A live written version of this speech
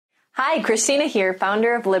Hi, Christina here,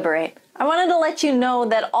 founder of Liberate. I wanted to let you know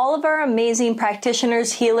that all of our amazing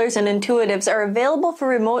practitioners, healers, and intuitives are available for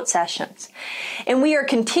remote sessions. And we are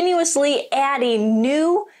continuously adding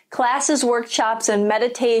new classes, workshops, and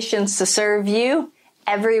meditations to serve you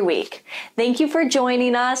every week. Thank you for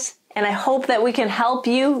joining us, and I hope that we can help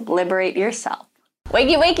you liberate yourself.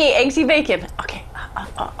 Wakey, wakey, eggsy bacon. Okay.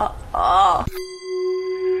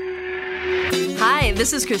 Hi,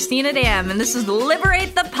 this is Christina Dam, and this is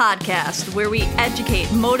Liberate the Podcast, where we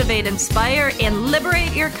educate, motivate, inspire, and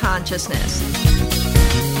liberate your consciousness.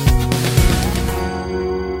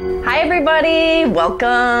 Hi, everybody.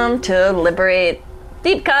 Welcome to Liberate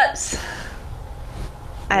Deep Cuts.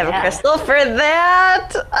 I have a crystal for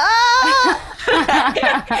that.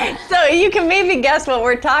 So you can maybe guess what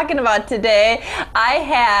we're talking about today. I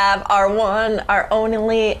have our one, our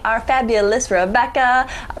only, our fabulous Rebecca.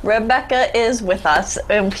 Rebecca is with us,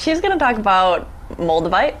 and she's going to talk about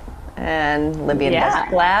Moldavite and Libyan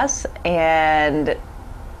desert glass and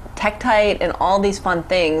Tektite and all these fun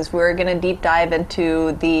things. We're going to deep dive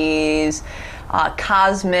into these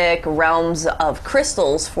cosmic realms of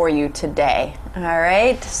crystals for you today. All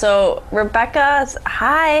right. So, Rebecca,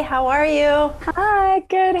 hi. How are you? Hi.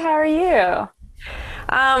 Good. How are you?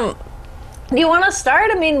 Do you want to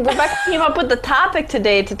start? I mean, Rebecca came up with the topic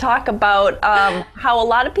today to talk about how a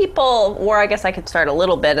lot of people, or I guess I could start a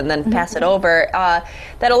little bit and then pass it over,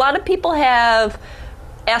 that a lot of people have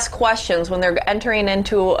asked questions when they're entering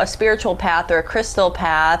into a spiritual path or a crystal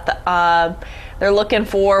path. They're looking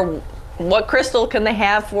for what crystal can they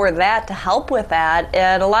have for that to help with that.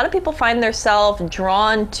 And a lot of people find themselves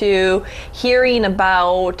drawn to hearing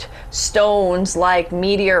about stones like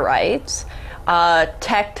meteorites,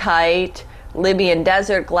 Tektite, Libyan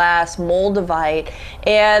desert glass, Moldavite,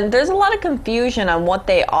 and there's a lot of confusion on what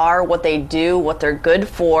they are, what they do, what they're good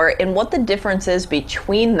for, and what the difference is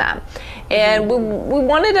between them. And we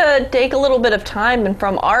wanted to take a little bit of time, and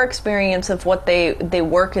from our experience of what they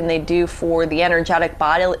work and they do for the energetic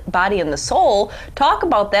body and the soul, talk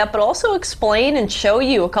about that, but also explain and show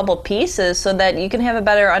you a couple pieces so that you can have a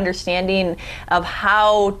better understanding of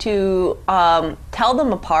how to tell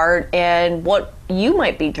them apart and what you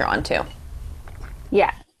might be drawn to.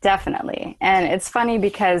 Yeah, definitely. And it's funny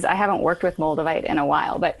because I haven't worked with Moldavite in a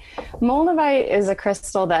while, but Moldavite is a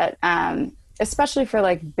crystal that, especially for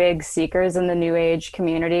like big seekers in the New Age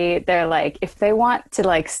community, they're like, if they want to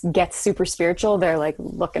like get super spiritual, they're like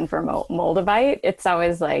looking for Moldavite. It's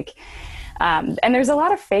always like, and there's a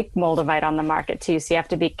lot of fake Moldavite on the market too. So you have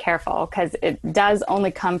to be careful because it does only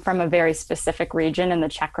come from a very specific region in the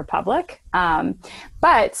Czech Republic.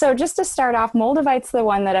 But so just to start off, Moldavite's the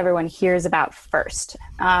one that everyone hears about first.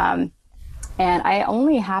 And I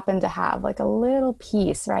only happen to have like a little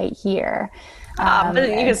piece right here. But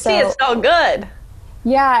you can see it's so good.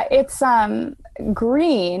 Yeah, it's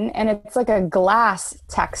green and it's like a glass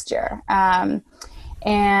texture. But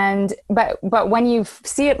when you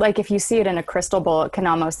see it, like if you see it in a crystal bowl, it can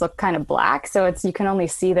almost look kind of black. So you can only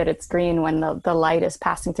see that it's green when the light is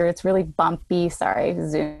passing through. It's really bumpy. Sorry,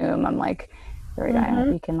 zoom. I'm like, there we go. I don't know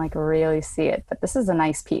if you can like really see it, but this is a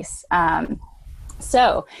nice piece.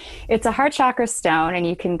 So it's a heart chakra stone, and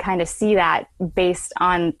you can kind of see that based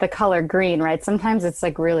on the color green, right? Sometimes it's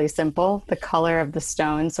like really simple. The color of the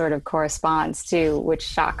stone sort of corresponds to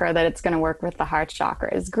which chakra that it's going to work with. The heart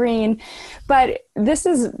chakra is green. But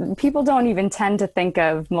people don't even tend to think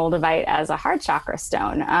of Moldavite as a heart chakra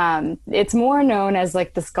stone. It's more known as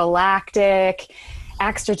like this galactic,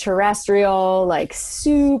 extraterrestrial, like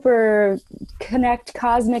super connect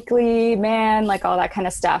cosmically, man, like all that kind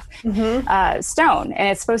of stuff, stone. And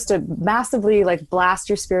it's supposed to massively like blast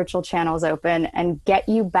your spiritual channels open and get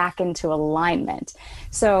you back into alignment.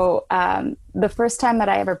 So the first time that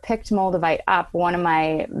I ever picked Moldavite up, one of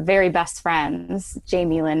my very best friends,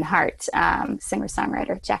 Jamie Lynn Hart,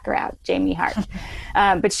 singer-songwriter, check her out, Jamie Hart.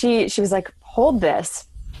 But she was like, hold this.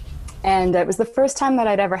 And it was the first time that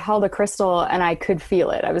I'd ever held a crystal and I could feel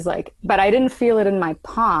it. I was like, but I didn't feel it in my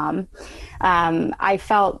palm. I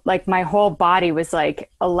felt like my whole body was like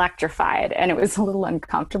electrified and it was a little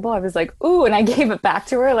uncomfortable. I was like, ooh, and I gave it back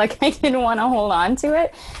to her. Like I didn't want to hold on to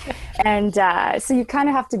it. And so you kind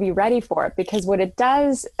of have to be ready for it because what it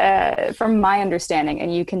does, from my understanding,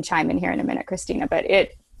 and you can chime in here in a minute, Christina, but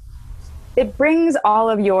it brings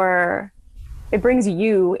it brings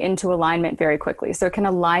you into alignment very quickly. So it can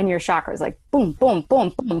align your chakras like boom, boom,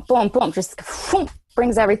 boom, boom, boom, boom, just boom,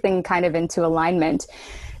 brings everything kind of into alignment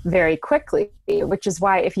very quickly, which is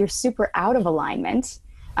why if you're super out of alignment,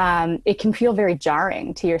 it can feel very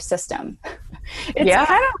jarring to your system. It's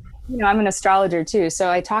kind of I'm an astrologer too, so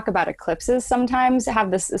I talk about eclipses sometimes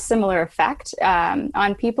have this similar effect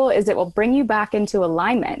on people. Is it will bring you back into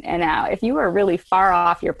alignment, and now if you are really far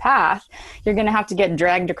off your path, you're going to have to get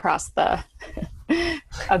dragged across the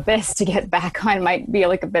abyss to get back on. Might be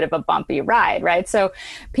like a bit of a bumpy ride, right? So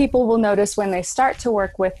people will notice when they start to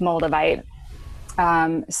work with Moldavite,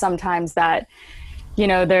 sometimes that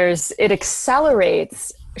it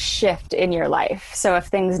accelerates shift in your life. So if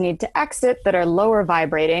things need to exit that are lower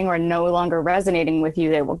vibrating or no longer resonating with you,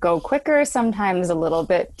 they will go quicker, sometimes a little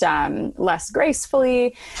bit less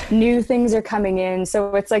gracefully. New things are coming in.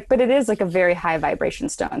 So it's like, but it is like a very high vibration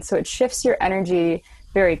stone. So it shifts your energy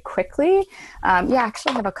very quickly.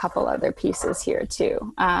 Actually I have a couple other pieces here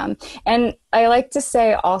too. And I like to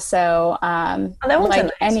say also, that one's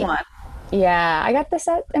like a nice one. Yeah, I got this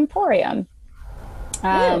at Emporium.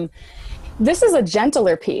 This is a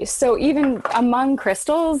gentler piece. So even among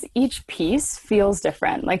crystals, each piece feels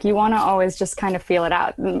different. Like you want to always just kind of feel it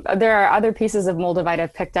out. There are other pieces of Moldavite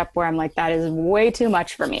I've picked up where I'm like, that is way too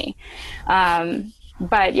much for me.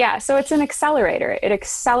 But yeah, so it's an accelerator. It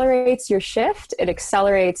accelerates your shift. It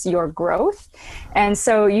accelerates your growth. And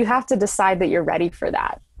so you have to decide that you're ready for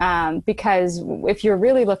that. Because if you're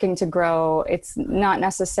really looking to grow, it's not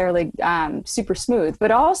necessarily super smooth. But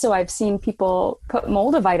also I've seen people put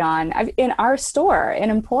Moldavite on in our store, in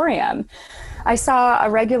Emporium. I saw a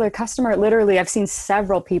regular customer, literally, I've seen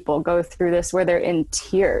several people go through this where they're in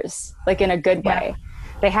tears, like in a good way.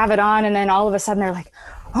 They have it on and then all of a sudden they're like,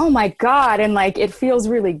 oh my God. And like, it feels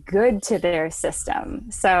really good to their system.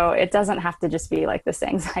 So it doesn't have to just be like this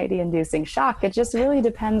anxiety inducing shock. It just really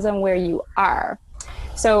depends on where you are.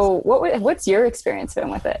 So what's your experience been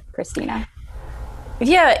with it, Christina?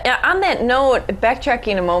 Yeah, on that note,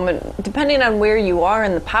 backtracking a moment, depending on where you are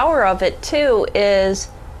and the power of it too is,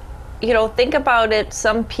 think about it.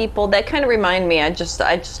 Some people, that kind of remind me, I just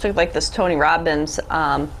took like this Tony Robbins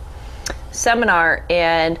seminar,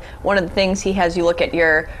 and one of the things he has you look at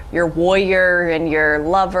your warrior and your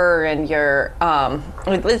lover and your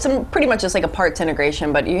it's pretty much just like a parts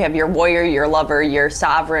integration, but you have your warrior, your lover, your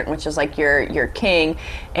sovereign, which is like your king,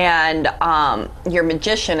 and your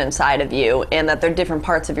magician inside of you, and that they're different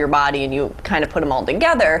parts of your body and you kind of put them all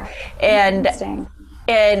together. And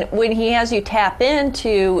when he has you tap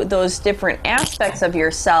into those different aspects of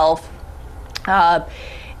yourself,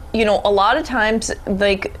 a lot of times,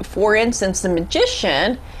 like, for instance, the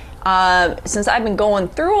magician, since I've been going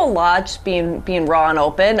through a lot, just being raw and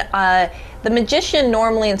open, the magician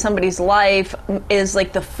normally in somebody's life is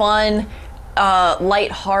like the fun,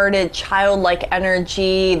 lighthearted, childlike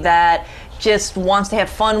energy that just wants to have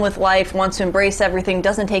fun with life, wants to embrace everything,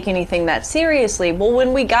 doesn't take anything that seriously. Well,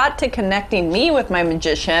 when we got to connecting me with my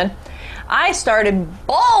magician, I started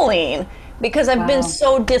bawling because I've been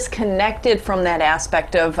so disconnected from that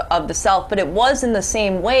aspect of the self. But it was in the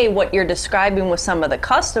same way what you're describing with some of the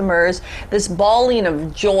customers, this bawling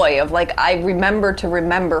of joy of like, I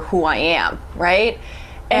remember who I am, right?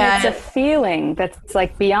 And it's a feeling that's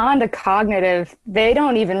like beyond a cognitive, they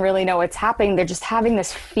don't even really know what's happening. They're just having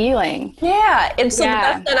this feeling. Yeah. And so the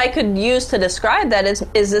best that I could use to describe that is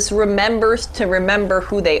this remember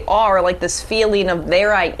who they are, like this feeling of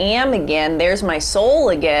there I am again, there's my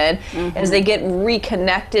soul again, as they get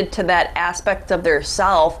reconnected to that aspect of their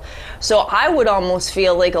self. So I would almost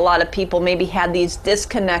feel like a lot of people maybe had these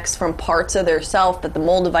disconnects from parts of their self, but the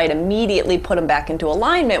Moldavite immediately put them back into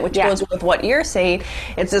alignment, which goes with what you're saying.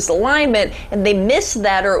 It's this alignment, and they missed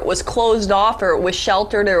that, or it was closed off, or it was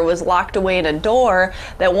sheltered, or it was locked away in a door,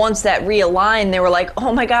 that once that realigned, they were like,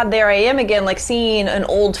 oh my God, there I am again, like seeing an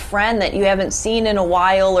old friend that you haven't seen in a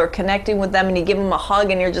while, or connecting with them, and you give them a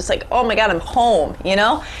hug, and you're just like, oh my God, I'm home,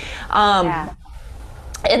 And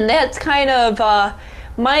that's kind of...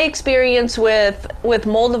 my experience with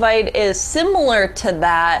Moldavite is similar to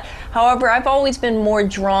that. However, I've always been more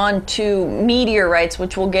drawn to meteorites,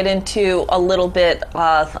 which we'll get into a little bit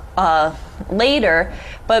later.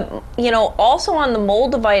 But, also on the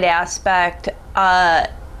Moldavite aspect,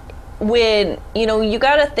 when, you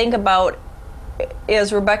got to think about,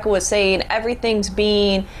 as Rebecca was saying,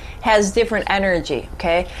 has different energy,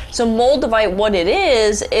 okay? So Moldavite, what it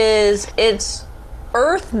is it's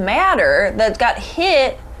earth matter that got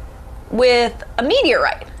hit with a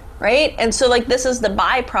meteorite, right? And so like this is the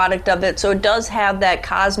byproduct of it. So it does have that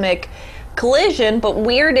cosmic collision, but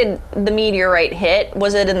where did the meteorite hit?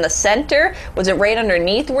 Was it in the center? Was it right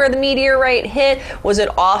underneath where the meteorite hit? Was it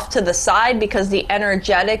off to the side because the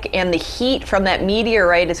energetic and the heat from that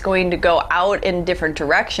meteorite is going to go out in different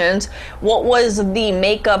directions? What was the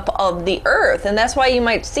makeup of the earth? And that's why you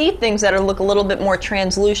might see things that look a little bit more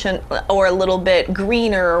translucent or a little bit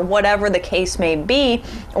greener or whatever the case may be,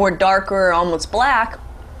 or darker or almost black,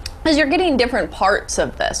 because you're getting different parts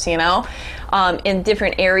of this, you know, in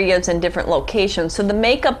different areas and different locations. So the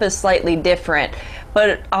makeup is slightly different.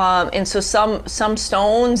 But and so some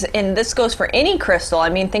stones, and this goes for any crystal. I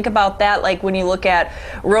mean, think about that. Like when you look at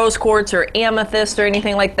rose quartz or amethyst or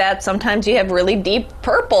anything like that, sometimes you have really deep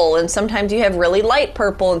purple, and sometimes you have really light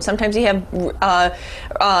purple, and sometimes you have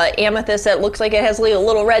amethyst that looks like it has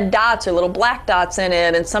little red dots or little black dots in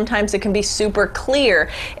it, and sometimes it can be super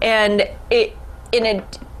clear. And it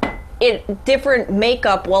different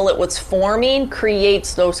makeup while it was forming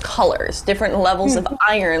creates those colors, different levels of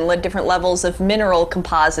iron, different levels of mineral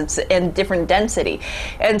composites, and different density.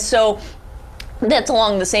 And so that's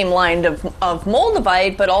along the same line of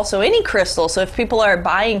Moldavite, but also any crystal. So if people are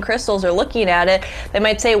buying crystals or looking at it, they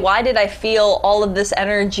might say, why did I feel all of this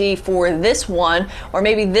energy for this one? Or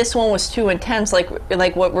maybe this one was too intense, like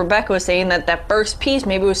what Rebecca was saying, that first piece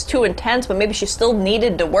maybe was too intense, but maybe she still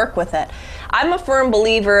needed to work with it. I'm a firm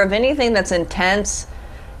believer of anything that's intense,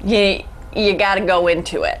 you got to go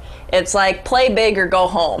into it. It's like play big or go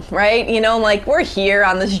home, right? You know, like we're here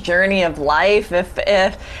on this journey of life.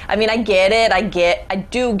 I mean, I get it. I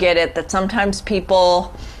do get it that sometimes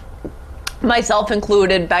people, myself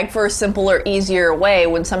included, beg for a simpler, easier way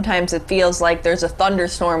when sometimes it feels like there's a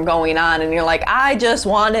thunderstorm going on and you're like, I just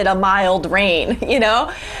wanted a mild rain, you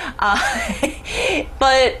know?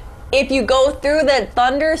 But if you go through that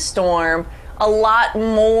thunderstorm, a lot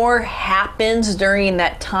more happens during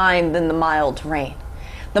that time than the mild rain.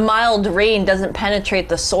 The mild rain doesn't penetrate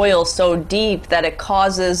the soil so deep that it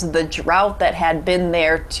causes the drought that had been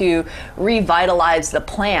there to revitalize the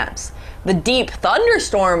plants. The deep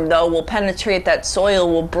thunderstorm, though, will penetrate that soil,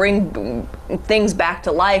 will bring things back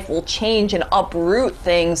to life, will change and uproot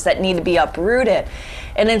things that need to be uprooted.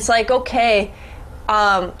 And it's like, okay,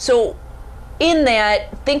 so in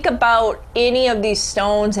that, think about any of these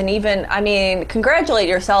stones, and even, I mean, congratulate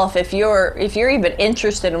yourself if you're even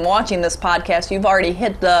interested in watching this podcast. You've already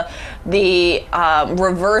hit the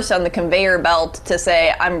reverse on the conveyor belt to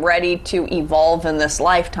say, I'm ready to evolve in this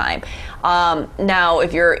lifetime. Now,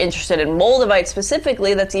 if you're interested in Moldavite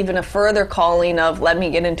specifically, that's even a further calling of let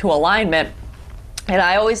me get into alignment. And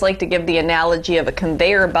I always like to give the analogy of a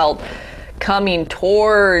conveyor belt coming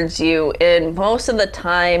towards you, and most of the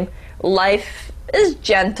time, life is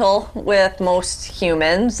gentle with most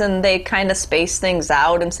humans, and they kind of space things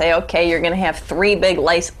out and say, okay, you're going to have 3 big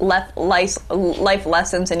life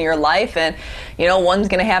lessons in your life, and you know, one's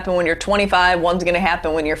going to happen when you're 25, one's going to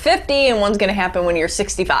happen when you're 50, and one's going to happen when you're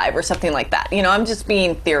 65 or something like that. You know, I'm just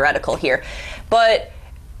being theoretical here. But,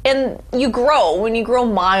 and you grow, when you grow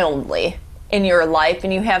mildly in your life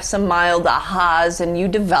and you have some mild ahas and you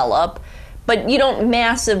develop, but you don't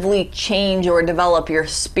massively change or develop your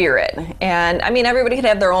spirit. And I mean, everybody could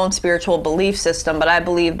have their own spiritual belief system, but I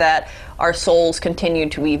believe that our souls continue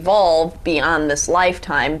to evolve beyond this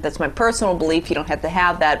lifetime. That's my personal belief. You don't have to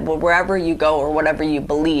have that wherever you go or whatever you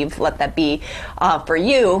believe, let that be for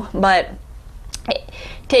you. But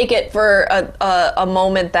take it for a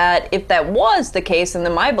moment that if that was the case, and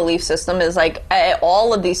then my belief system is like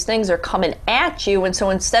all of these things are coming at you, and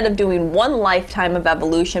so instead of doing 1 lifetime of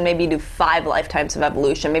evolution, maybe you do 5 lifetimes of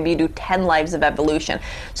evolution, maybe you do 10 lives of evolution.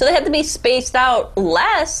 So they have to be spaced out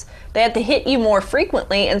less, they have to hit you more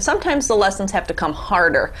frequently, and sometimes the lessons have to come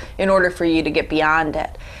harder in order for you to get beyond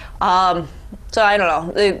it. So I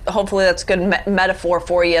don't know, hopefully that's a good metaphor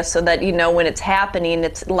for you, so that you know when it's happening,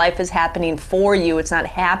 life is happening for you, it's not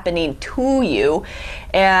happening to you.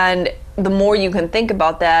 And the more you can think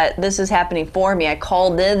about that, this is happening for me. I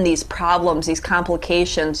called in these problems, these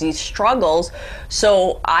complications, these struggles,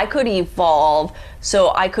 so I could evolve,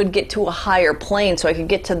 so I could get to a higher plane, so I could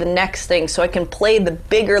get to the next thing, so I can play the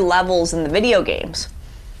bigger levels in the video games.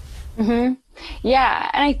 Mm-hmm. Yeah,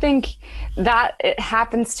 and I think that it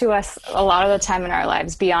happens to us a lot of the time in our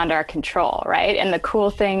lives beyond our control, right? And the cool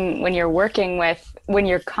thing when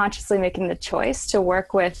you're consciously making the choice to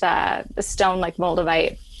work with a stone like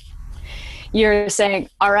Moldavite, you're saying,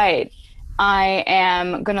 all right, I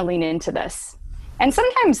am going to lean into this. And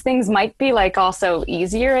sometimes things might be like also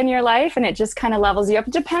easier in your life, and it just kind of levels you up.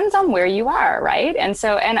 It depends on where you are, right? And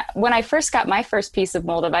when I first got my first piece of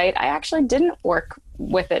Moldavite, I actually didn't work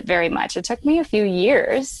with it very much. It took me a few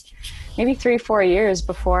years, maybe 3-4 years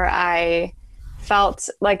before I felt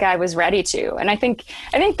like I was ready to. And I think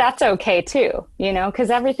that's okay too, you know, because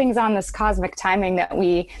everything's on this cosmic timing that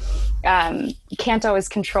we can't always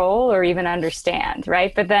control or even understand,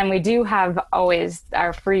 right? But then we do have always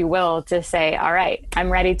our free will to say, all right,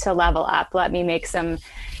 I'm ready to level up. Let me make some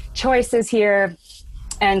choices here.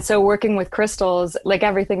 And so working with crystals, like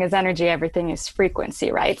everything is energy, everything is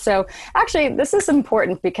frequency, right? So actually, this is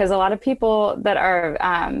important because a lot of people that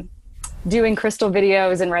are doing crystal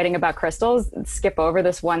videos and writing about crystals skip over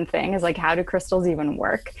this one thing, is like, how do crystals even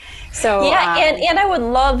work? So yeah, and I would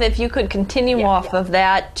love if you could continue off of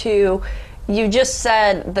that to, you just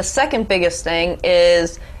said the second biggest thing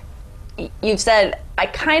is, you've said, I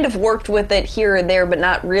kind of worked with it here or there, but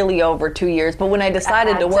not really over 2 years. But when I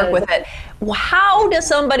decided to work with it, how does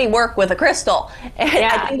somebody work with a crystal? And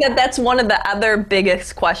I think that's one of the other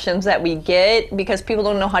biggest questions that we get, because people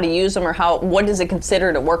don't know how to use them or what does it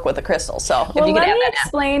consider to work with a crystal. So if you could let me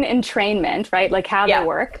explain entrainment, right? Like how they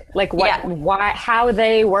work, like why, how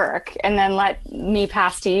they work, and then let me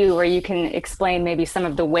pass to you where you can explain maybe some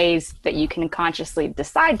of the ways that you can consciously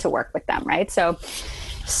decide to work with them, right?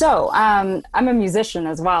 So I'm a musician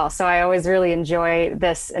as well, so I always really enjoy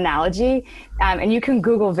this analogy. And you can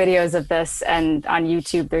Google videos of this, and on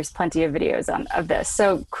YouTube, there's plenty of videos of this.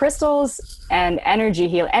 So crystals and energy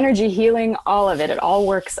healing, all of it all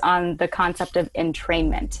works on the concept of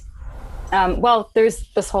entrainment. Well, there's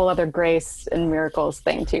this whole other grace and miracles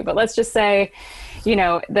thing too, but let's just say, you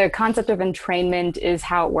know, the concept of entrainment is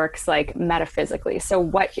how it works, like metaphysically. So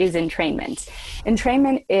what is entrainment?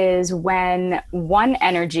 Entrainment is when one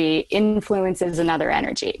energy influences another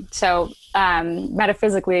energy. So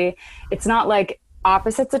metaphysically, it's not like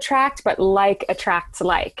opposites attract, but like attracts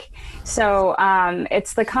like. So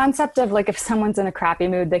it's the concept of, like, if someone's in a crappy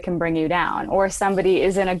mood, they can bring you down, or somebody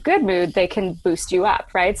is in a good mood, they can boost you up,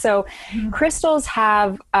 right? So crystals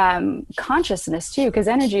have consciousness too, because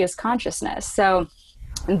energy is consciousness. So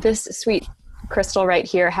this sweet crystal right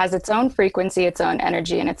here has its own frequency, its own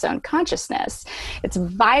energy, and its own consciousness. It's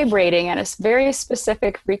vibrating at a very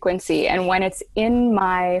specific frequency, and when it's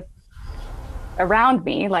around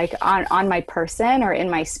me, like on my person or in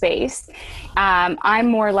my space, I'm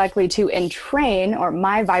more likely to entrain, or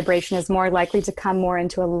my vibration is more likely to come more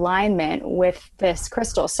into alignment with this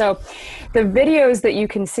crystal. So the videos that you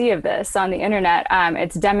can see of this on the internet,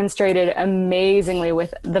 it's demonstrated amazingly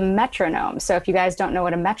with the metronome. So if you guys don't know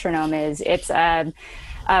what a metronome is, it's a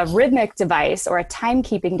rhythmic device or a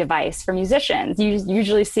timekeeping device for musicians. You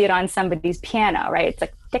usually see it on somebody's piano, right? It's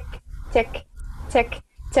like tick, tick, tick,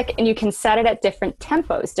 tick, and you can set it at different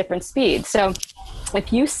tempos, different speeds. So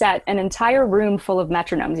if you set an entire room full of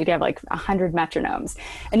metronomes, you'd have like 100 metronomes,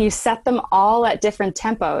 and you set them all at different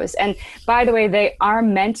tempos. And by the way, they are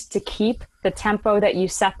meant to keep the tempo that you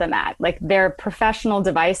set them at. Like, they're professional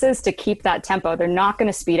devices to keep that tempo. They're not going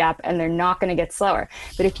to speed up, and they're not going to get slower.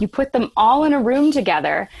 But if you put them all in a room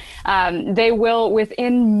together, they will,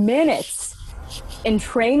 within minutes,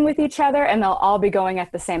 entrain with each other, and they'll all be going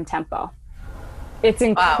at the same tempo. It's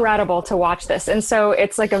incredible to watch this. And so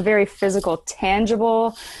it's like a very physical,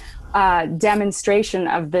 tangible demonstration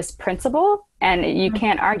of this principle, and you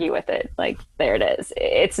can't argue with it. Like, there it is.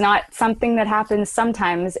 It's not something that happens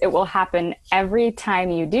sometimes. It will happen every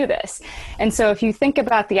time you do this. And so if you think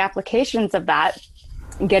about the applications of that,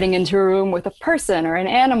 getting into a room with a person or an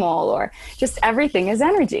animal, or just everything is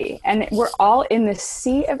energy. And we're all in this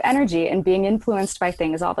sea of energy and being influenced by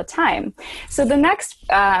things all the time. So the next,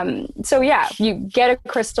 you get a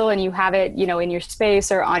crystal and you have it, you know, in your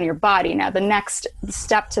space or on your body. Now, the next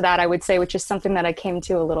step to that, I would say, which is something that I came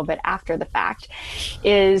to a little bit after the fact,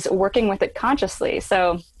 is working with it consciously.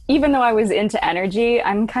 So even though I was into energy,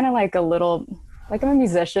 I'm kind of like I'm a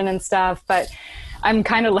musician and stuff, but I'm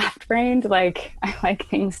kind of left-brained. Like, I like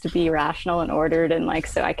things to be rational and ordered, and like,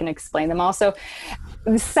 so I can explain them all. So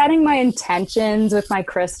setting my intentions with my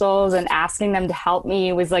crystals and asking them to help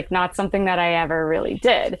me was like not something that I ever really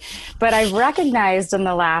did. But I've recognized in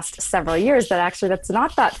the last several years that actually that's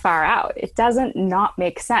not that far out. It doesn't not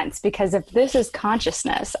make sense, because if this is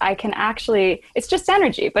consciousness, I can actually, it's just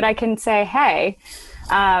energy, but I can say, hey,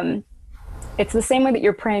 it's the same way that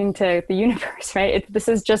you're praying to the universe, right? This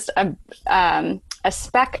is just a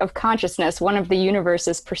speck of consciousness, one of the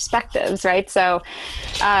universe's perspectives, right? So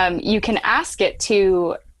you can ask it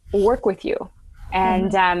to work with you.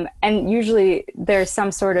 And usually there's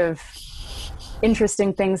some sort of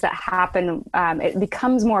interesting things that happen. It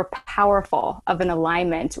becomes more powerful of an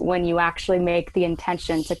alignment when you actually make the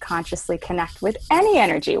intention to consciously connect with any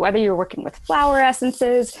energy, whether you're working with flower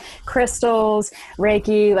essences, crystals,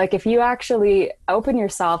 Reiki. Like if you actually open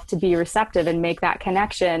yourself to be receptive and make that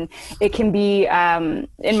connection, it can be,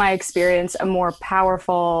 in my experience, a more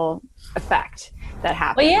powerful effect that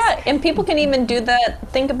happens. Well, yeah, and people can even do that.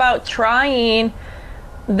 Think about trying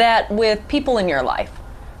that with people in your life.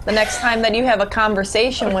 The next time that you have a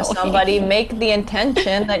conversation with somebody, make the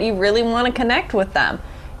intention that you really want to connect with them.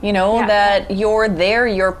 You know, that you're there,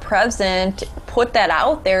 you're present, put that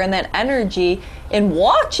out there in that energy, and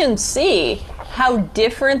watch and see how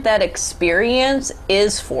different that experience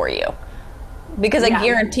is for you. Because I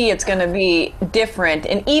guarantee it's going to be different.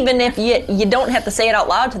 And even if you don't have to say it out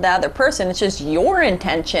loud to the other person, it's just your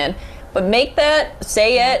intention. But make that,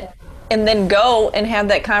 say it, and then go and have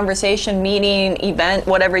that conversation, meeting, event,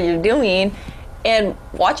 whatever you're doing, and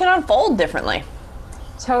watch it unfold differently.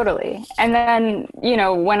 Totally. And then, you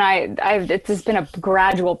know, when it's been a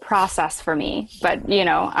gradual process for me, but, you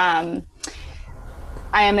know,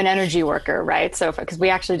 I am an energy worker, right? So, because we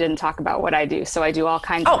actually didn't talk about what I do. So I do all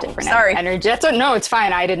kinds of different energy. No, it's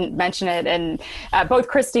fine. I didn't mention it. And both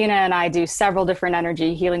Christina and I do several different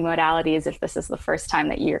energy healing modalities, if this is the first time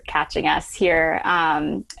that you're catching us here,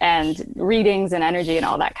 and readings and energy and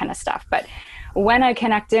all that kind of stuff. But when I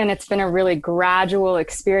connect in, it's been a really gradual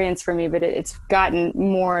experience for me, but it's gotten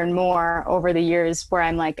more and more over the years where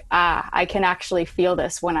I'm like, I can actually feel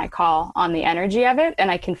this when I call on the energy of it, and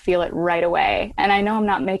I can feel it right away. And I know I'm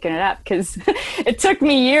not making it up, because it took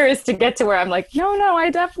me years to get to where I'm like, no,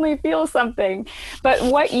 I definitely feel something. But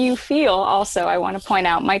what you feel also, I want to point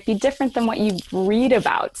out, might be different than what you read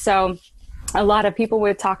about. So a lot of people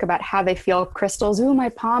would talk about how they feel crystals. Ooh, my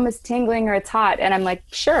palm is tingling or it's hot. And I'm like,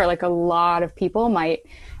 sure, like a lot of people might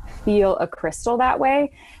feel a crystal that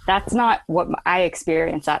way. That's not what I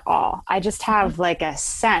experience at all. I just have like a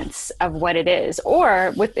sense of what it is.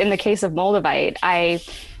 Or in the case of Moldavite, I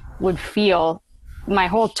would feel my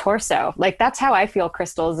whole torso. Like that's how I feel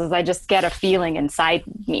crystals, is I just get a feeling inside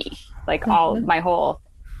me, like all my whole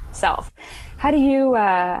self. How do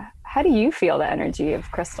you feel the energy of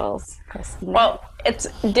crystals, Christina? Well, it's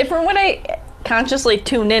different when I consciously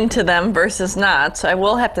tune into them versus not. So I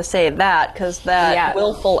will have to say that, because that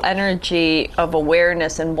willful energy of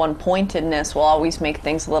awareness and one-pointedness will always make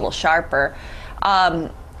things a little sharper.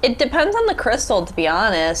 It depends on the crystal, to be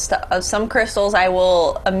honest. Some crystals I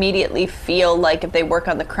will immediately feel like, if they work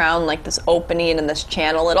on the crown, like this opening and this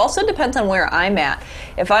channel. It also depends on where I'm at.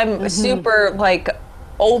 If I'm super like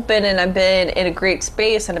open and I've been in a great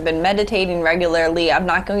space and I've been meditating regularly, I'm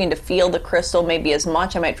not going to feel the crystal maybe as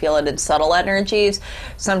much. I might feel it in subtle energies.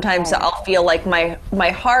 Sometimes I'll feel like my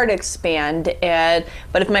heart expand,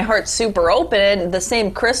 but if my heart's super open, the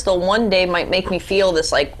same crystal one day might make me feel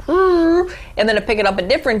this like, and then I pick it up a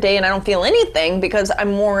different day and I don't feel anything, because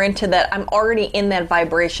I'm more into that. I'm already in that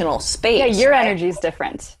vibrational space. Yeah, your energy is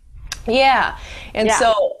different. Yeah. And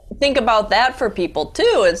so think about that for people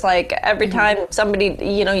too. It's like every time somebody,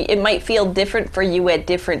 you know, it might feel different for you at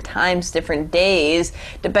different times, different days,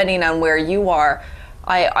 depending on where you are.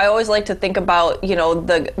 I always like to think about, you know,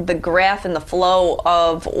 the graph and the flow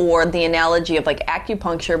of, or the analogy of like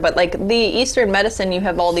acupuncture, but like the Eastern medicine, you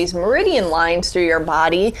have all these meridian lines through your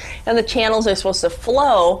body and the channels are supposed to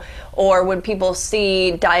flow. Or when people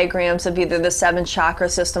see diagrams of either the 7th chakra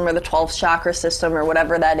system or the 12th chakra system or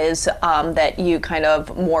whatever that is, that you kind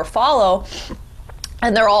of more follow,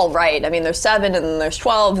 and they're all right. I mean, there's 7 and then there's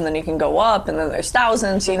 12 and then you can go up and then there's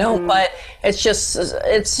thousands, you know, but it's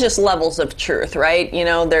just levels of truth, right? You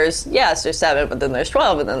know, there's 7, but then there's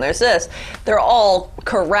 12 and then there's this. They're all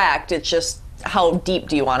correct. It's just how deep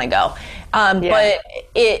do you want to go? But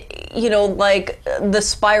it, you know, like the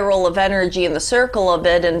spiral of energy and the circle of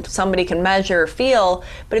it, and somebody can measure or feel,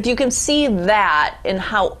 but if you can see that and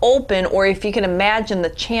how open, or if you can imagine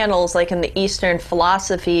the channels like in the Eastern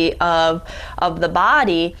philosophy of the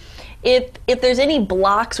body, if there's any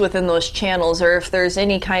blocks within those channels, or if there's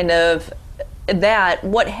any kind of that,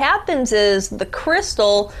 what happens is the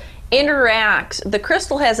crystal interacts. The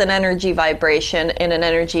crystal has an energy vibration and an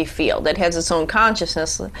energy field. It has its own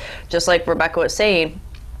consciousness, just like Rebecca was saying.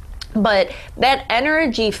 But that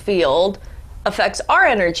energy field affects our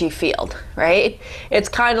energy field, right? It's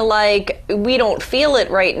kind of like we don't feel it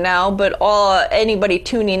right now, but anybody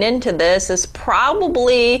tuning into this is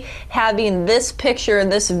probably having this picture,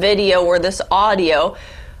 this video, or this audio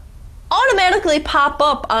automatically pop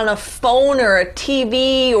up on a phone or a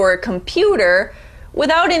TV or a computer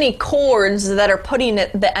without any cords that are putting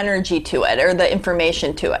the energy to it or the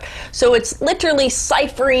information to it. So it's literally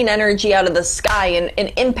ciphering energy out of the sky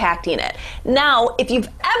and impacting it. Now, if you've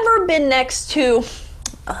ever been next to,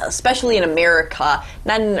 especially in America,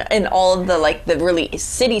 not in all of the like the really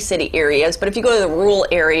city areas, but if you go to the rural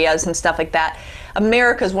areas and stuff like that,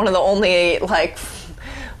 America is one of the only like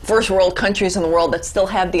first world countries in the world that still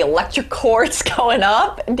have the electric cords going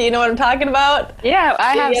up. Do you know what I'm talking about? Yeah,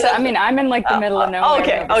 I have. So, I mean, I'm in like the middle of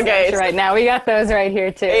nowhere. Okay. Right now, we got those right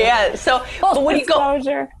here too. Yeah. So, but when you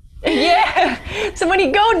go, yeah. So when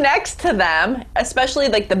you go next to them, especially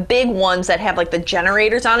like the big ones that have like the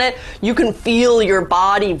generators on it, you can feel your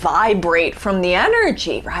body vibrate from the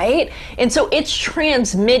energy, right? And so it's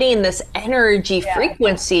transmitting this energy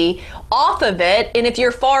frequency off of it. And if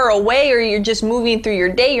you're far away or you're just moving through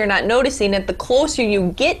your day, you're not noticing it. The closer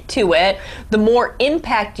you get to it, the more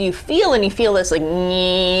impact you feel, and you feel this like,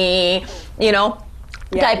 you know,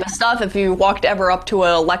 type of stuff. If you walked ever up to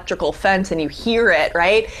an electrical fence and you hear it,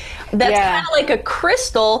 right? That's kind of like a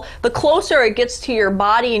crystal. The closer it gets to your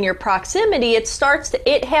body and your proximity,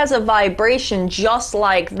 it has a vibration just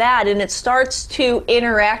like that, and it starts to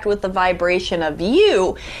interact with the vibration of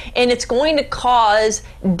you, and it's going to cause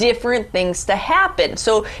different things to happen.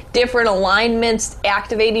 So different alignments,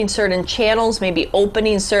 activating certain channels, maybe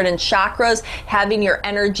opening certain chakras, having your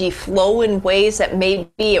energy flow in ways that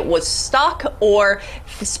maybe it was stuck, or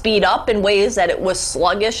speed up in ways that it was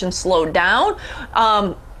sluggish and slowed down.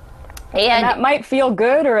 And that might feel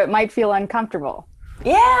good, or it might feel uncomfortable.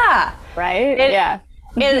 Yeah. Right?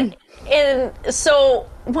 And so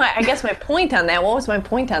I guess my point on that, what was my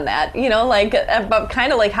point on that? You know, like about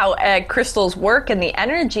kind of like how crystals work and the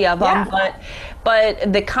energy of them,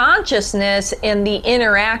 but the consciousness and the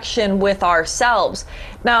interaction with ourselves.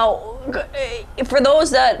 Now, for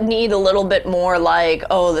those that need a little bit more like,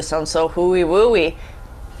 oh, this sounds so hooey-wooey,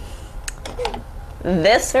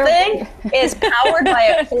 this thing is powered by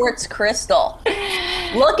a quartz crystal.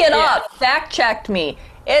 Look it up. Fact checked me.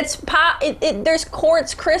 There's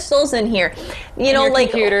quartz crystals in here. You know,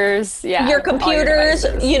 like computers. Yeah. Your computers.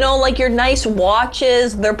 You know, like your nice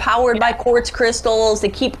watches. They're powered by quartz crystals. They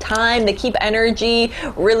keep time. They keep energy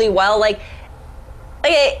really well. Like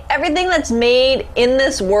everything that's made in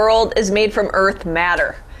this world is made from earth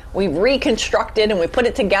matter. We reconstruct it and we put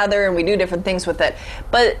it together and we do different things with it.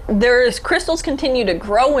 But crystals continue to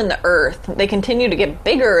grow in the earth. They continue to get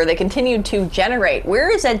bigger. They continue to generate.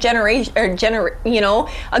 Where is that generation? You know,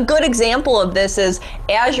 a good example of this is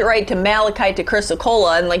azurite to malachite to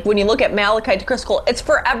chrysocolla. And like when you look at malachite to chrysocolla, it's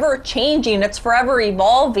forever changing. It's forever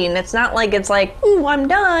evolving. It's not like it's like, ooh, I'm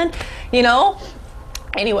done. You know.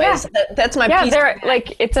 Anyways, that's my piece. They're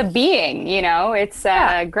like, it's a being, you know, it's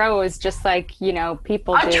grows just like, you know,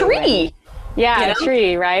 people do. A tree. A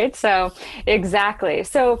tree, right? So exactly.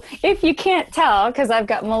 So if you can't tell, because I've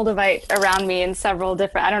got moldavite around me in several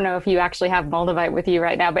different, I don't know if you actually have moldavite with you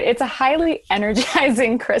right now, but it's a highly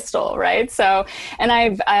energizing crystal, right? So, and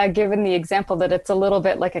I've given the example that it's a little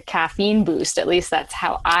bit like a caffeine boost. At least that's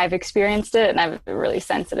how I've experienced it. And I have a really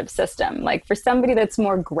sensitive system. Like for somebody that's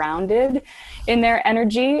more grounded in their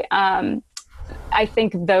energy, I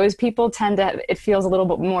think those people it feels a little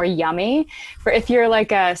bit more yummy. For if you're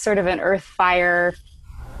like a sort of an earth fire,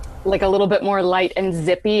 like a little bit more light and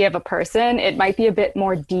zippy of a person, it might be a bit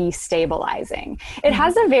more destabilizing. It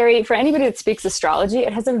has for anybody that speaks astrology,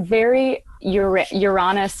 it has a very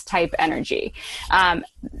Uranus type energy.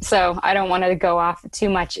 So I don't want to go off too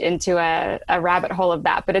much into a rabbit hole of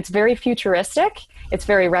that, but it's very futuristic. It's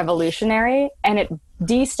very revolutionary, and it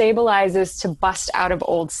destabilizes to bust out of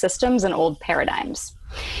old systems and old paradigms,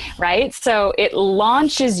 right? So it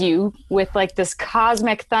launches you with like this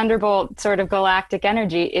cosmic thunderbolt sort of galactic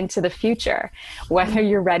energy into the future, whether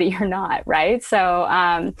you're ready or not, right?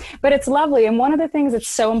 So, but it's lovely. And one of the things that's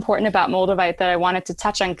so important about moldavite that I wanted to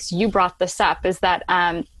touch on, because you brought this up, is that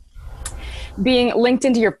being linked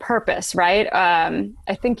into your purpose, right?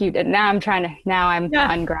 I think you did. Now I'm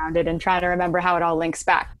ungrounded and trying to remember how it all links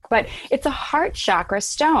back. But it's a heart chakra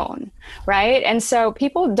stone, right? And so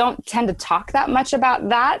people don't tend to talk that much about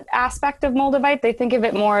that aspect of moldavite. They think of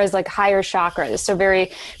it more as like higher chakras. So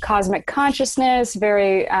very cosmic consciousness,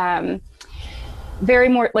 very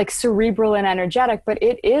more like cerebral and energetic, but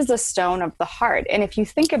it is a stone of the heart. And if you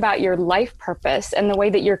think about your life purpose and the way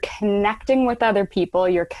that you're connecting with other people,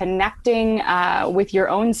 you're connecting with your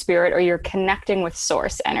own spirit, or you're connecting with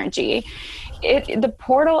source energy, the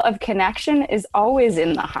portal of connection is always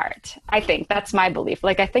in the heart. I think that's my belief.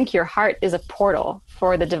 Like, I think your heart is a portal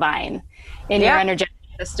for the divine in your energetic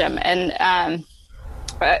system. And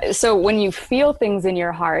so when you feel things in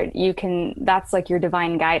your heart, that's like your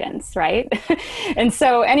divine guidance, right? And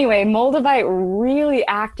so anyway, Moldavite really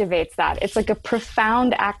activates that. It's like a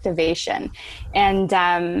profound activation.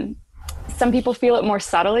 And some people feel it more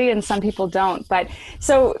subtly and some people don't. But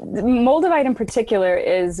so Moldavite in particular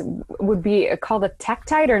would be called a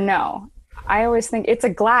tektite, or no? I always think it's a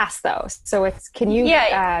glass though. So can you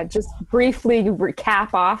just briefly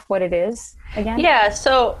recap off what it is again? Yeah,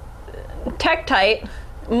 so tektite,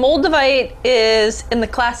 Moldavite is in the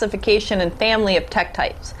classification and family of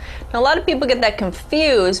tektites. Now a lot of people get that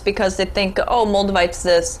confused because they think, oh, Moldavite's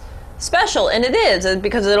this special, and it is,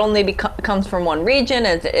 because it only comes from one region.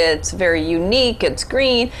 It's very unique, it's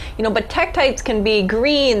green, but tektites can be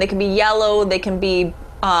green, they can be yellow, they can be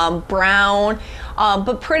brown,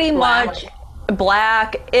 but pretty much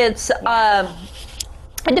black. It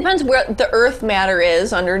depends where the earth matter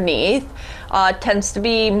is underneath. Tends to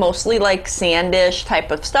be mostly like sandish type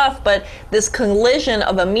of stuff, but this collision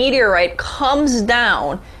of a meteorite comes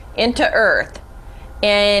down into earth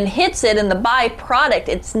and hits it, and the byproduct,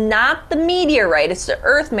 it's not the meteorite, it's the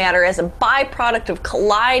earth matter as a byproduct of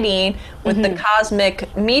colliding with the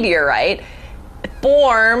cosmic meteorite. It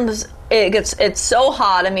forms, it's so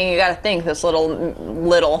hot. I mean, you got to think this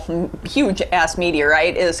little huge ass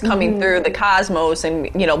meteorite is coming through the cosmos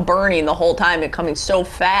and burning the whole time, and coming so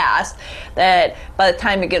fast that by the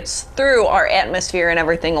time it gets through our atmosphere and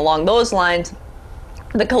everything along those lines,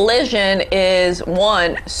 the collision is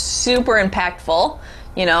super impactful.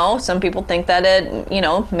 Some people think that it,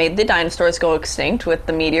 made the dinosaurs go extinct with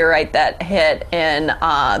the meteorite that hit in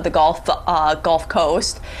the Gulf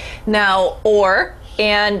Coast. Now,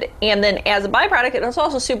 and then as a byproduct, it was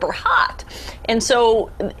also super hot. And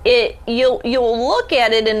so you'll look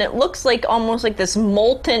at it and it looks like almost like this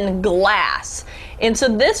molten glass. And so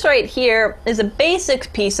this right here is a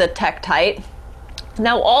basic piece of tektite.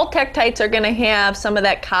 Now all tektites are going to have some of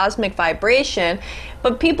that cosmic vibration,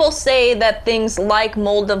 but people say that things like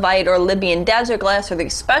Moldavite or Libyan desert glass, or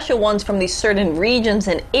these special ones from these certain regions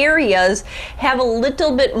and areas, have a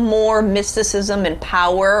little bit more mysticism and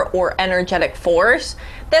power or energetic force.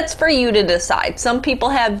 That's for you to decide. Some people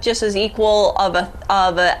have just as equal of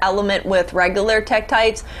a element with regular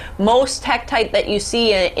tektites. Most tektite that you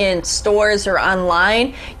see in stores or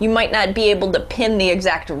online, you might not be able to pin the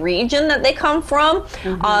exact region that they come from.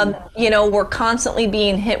 We're constantly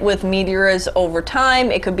being hit with meteors over time.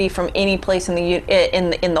 It could be from any place in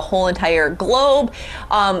the whole entire globe.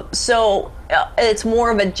 So it's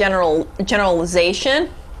more of a generalization.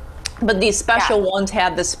 But these special ones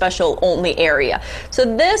have this special only area. So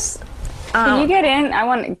this... Can you get in? I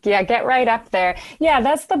want to get right up there. Yeah,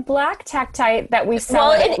 that's the black tektite that we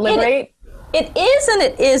sell at Liberate. It is and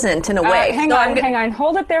it isn't in a way. Hang on.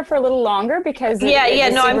 Hold it there for a little longer because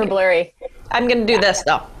it's super blurry. I'm going to do this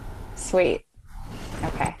though. Sweet.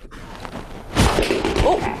 Okay.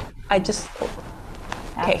 Oh, I just...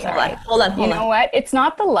 Okay, hold on. You know what? It's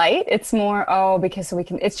not the light. It's more, because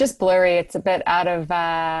it's just blurry. It's a bit out of...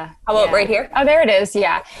 How about right here? Oh, there it is.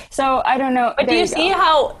 Yeah. So I don't know. But do you see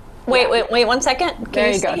how... Wait 1 second.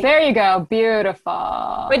 There you go. There you go.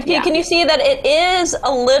 Beautiful. But can you see that it is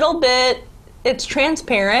a little bit... It's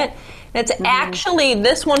transparent. It's actually,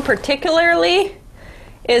 this one particularly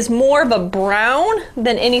is more of a brown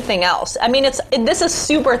than anything else. I mean, this is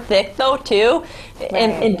super thick though too,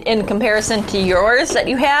 in comparison to yours that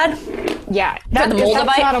you had. Yeah, that's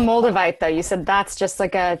not a Moldavite though. You said that's just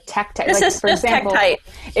like a tektite. This is just tektite.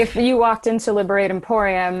 If you walked into Liberate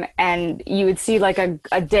Emporium and you would see like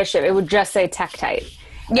a dish, it would just say tektite.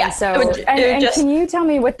 Yeah. And so, can you tell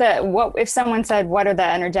me what if someone said, what are the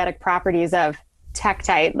energetic properties of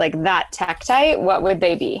tektite, like that tektite, what would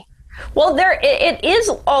they be? Well, it is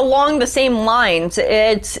along the same lines.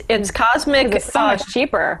 It's cosmic. It's so much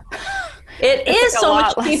cheaper. It is so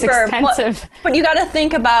much cheaper, but you got to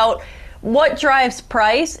think about what drives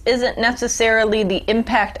price isn't necessarily the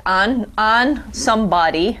impact on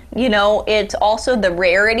somebody. It's also the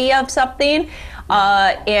rarity of something.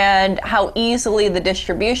 And how easily the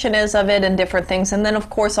distribution is of it and different things. And then, of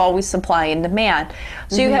course, always supply and demand.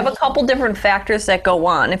 So you have a couple different factors that go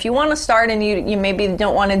on. If you want to start and you maybe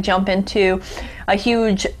don't want to jump into a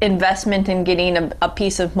huge investment in getting a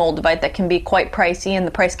piece of Moldavite that can be quite pricey, and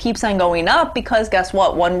the price keeps on going up because guess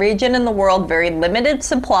what? One region in the world, very limited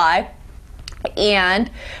supply.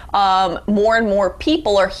 And more and more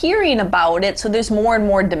people are hearing about it, so there's more and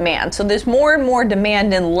more demand. So there's more and more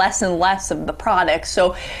demand and less of the product.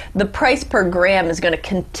 So the price per gram is going to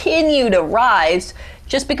continue to rise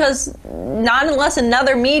just because not unless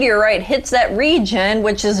another meteorite hits that region,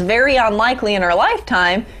 which is very unlikely in our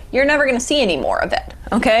lifetime, you're never going to see any more of it,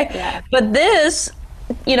 okay? Yeah. But this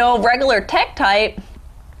regular Tektite,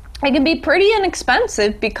 it can be pretty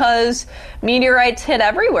inexpensive because meteorites hit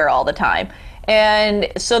everywhere all the time.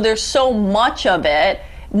 And so there's so much of it.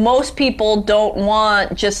 Most people don't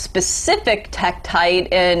want just specific Tektite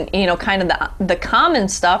and, kind of the common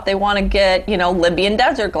stuff. They want to get, Libyan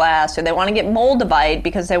desert glass, or they want to get Moldavite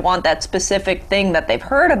because they want that specific thing that they've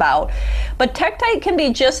heard about. But Tektite can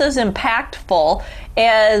be just as impactful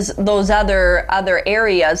as those other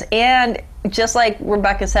areas. And just like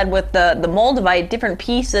Rebecca said with the Moldavite, different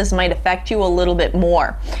pieces might affect you a little bit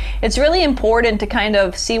more. It's really important to kind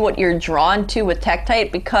of see what you're drawn to with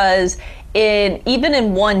Tektite, because even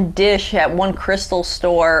in one dish at one crystal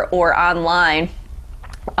store or online,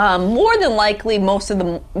 more than likely most of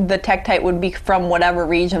the Tektite would be from whatever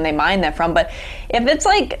region they mine that from. But if it's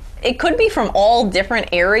it could be from all different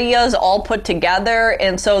areas all put together,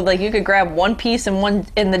 and so you could grab one piece in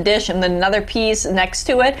the dish and then another piece next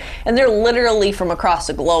to it, and they're literally from across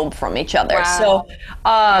the globe from each other.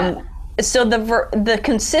 Wow. So the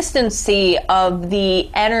consistency of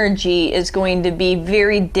the energy is going to be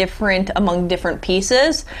very different among different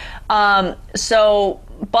pieces.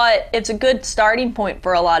 But it's a good starting point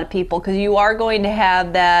for a lot of people, because you are going to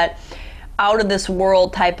have that out of this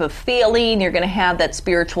world type of feeling. You're going to have that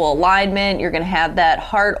spiritual alignment. You're going to have that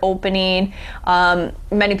heart opening.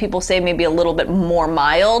 Many people say maybe a little bit more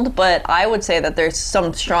mild, but I would say that there's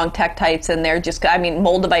some strong Tektites in there.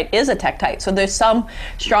 Moldavite is a Tektite. So there's some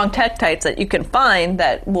strong Tektites that you can find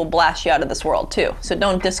that will blast you out of this world too. So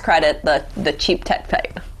don't discredit the cheap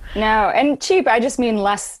Tektite. No, and cheap, I just mean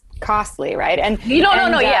less costly, right? And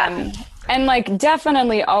yeah. And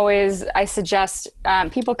definitely always, I suggest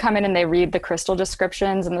people come in and they read the crystal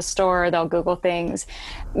descriptions in the store, they'll Google things,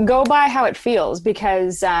 go by how it feels,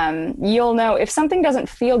 because you'll know if something doesn't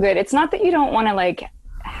feel good. It's not that you don't want to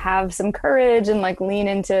have some courage and lean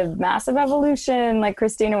into massive evolution, like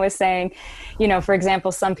Christina was saying. For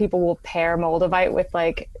example, some people will pair Moldavite with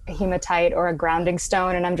hematite or a grounding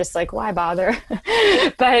stone, and I'm just why bother?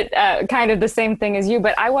 But kind of the same thing as you,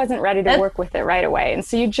 but I wasn't ready to work with it right away. And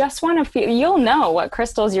so you just want to feel, you'll know what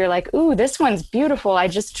crystals you're ooh, this one's beautiful, I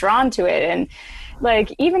just drawn to it. And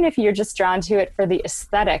even if you're just drawn to it for the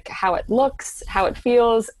aesthetic, how it looks, how it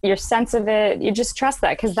feels, your sense of it, you just trust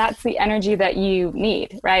that, because that's the energy that you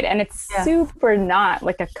need, right? And it's super not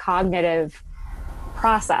a cognitive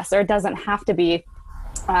process, or it doesn't have to be.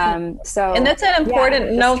 And that's an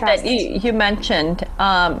important note that you mentioned.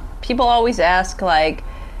 People always ask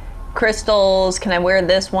crystals, can I wear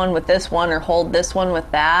this one with this one, or hold this one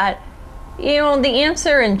with that? The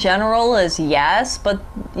answer in general is yes, but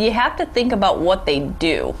you have to think about what they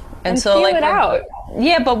do. And so feel it out.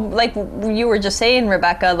 Yeah, but you were just saying,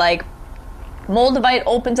 Rebecca, Moldavite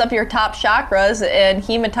opens up your top chakras, and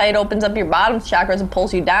hematite opens up your bottom chakras and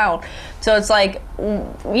pulls you down. So it's that's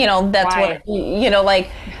why? What,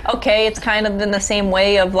 okay, it's kind of in the same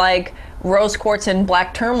way of rose quartz and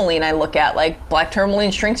black tourmaline. I look at black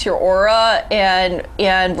tourmaline shrinks your aura,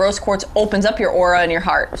 and rose quartz opens up your aura and your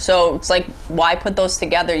heart. So it's why put those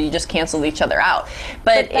together? You just cancel each other out.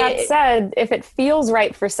 But that said, if it feels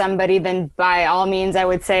right for somebody, then by all means, I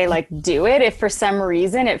would say do it. If for some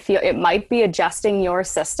reason it might be adjusting your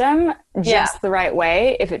system just the right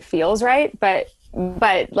way if it feels right. But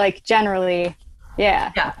generally,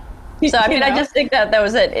 yeah. So, I just think that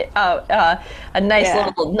was a nice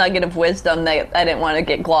little nugget of wisdom that I didn't want to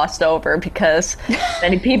get glossed over, because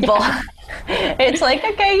many people, it's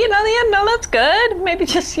okay, that's good. Maybe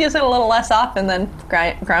just use it a little less often than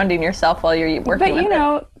grounding yourself while you're working with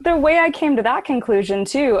it. The way I came to that conclusion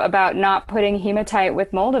too about not putting hematite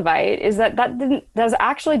with Moldavite is that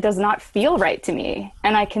does not feel right to me,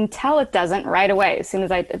 and I can tell it doesn't right away as soon as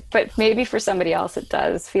but maybe for somebody else it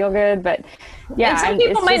does feel good. But and some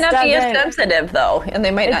people might not be as sensitive though, and they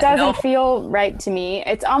might not know. It doesn't feel right to me.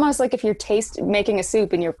 It's almost like if you're making a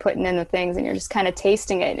soup and you're putting in the things and you're just kind of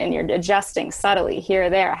tasting it and you're adjusting subtly here or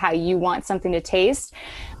there how you want something to taste.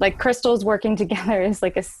 Crystals working together is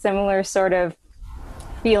a similar sort of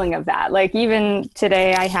feeling of that. Even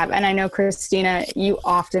today I have, and I know Christina, you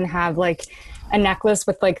often have a necklace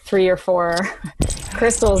with 3 or 4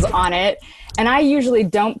 crystals on it, and I usually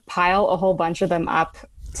don't pile a whole bunch of them up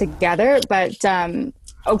together, but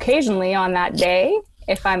occasionally on that day,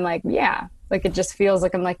 if I'm it just feels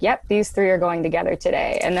I'm yep, these 3 are going together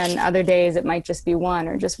today, and then other days it might just be one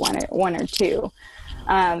or just one or two.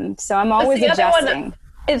 So I'm always adjusting.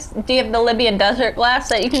 Do you have the Libyan desert glass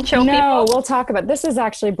that you can show people? No, we'll talk about. This is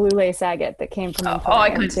actually blue lace agate that came from.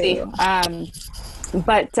 I could see.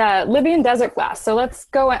 But Libyan desert glass. So let's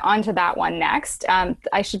go on to that one next.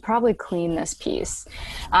 I should probably clean this piece.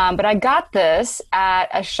 But I got this at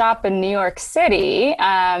a shop in New York City,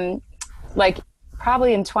 like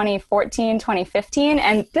probably in 2014, 2015.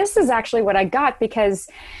 And this is actually what I got because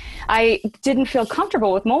I didn't feel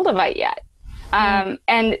comfortable with Moldavite yet.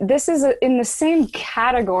 And this is in the same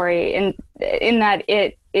category in that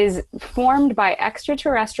it is formed by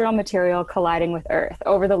extraterrestrial material colliding with Earth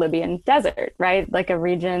over the Libyan desert, right? Like a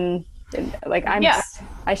region, like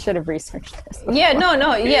I should have researched this before. Yeah, no.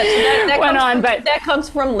 So that comes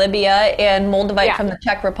from Libya and Moldavite from the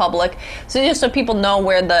Czech Republic. So just so people know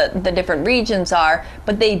where the different regions are,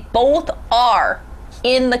 but they both are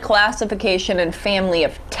in the classification and family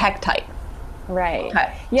of tektite. Right.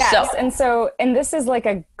 Okay. Yes. And this is like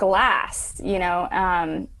a glass,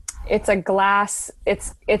 it's a glass.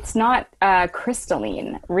 It's not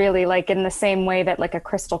crystalline, really, like in the same way that like a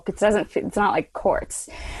crystal. It's not like quartz.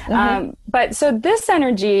 But so this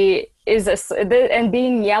energy is and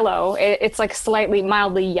being yellow, it's like slightly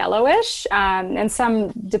mildly yellowish, and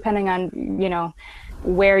some depending on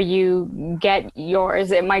where you get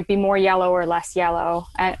yours, it might be more yellow or less yellow.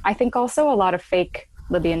 And I think also a lot of fake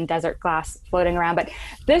Libyan desert glass floating around, but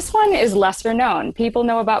this one is lesser known. People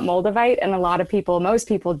know about Moldavite, and most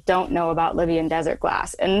people don't know about Libyan desert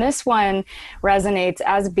glass. And this one resonates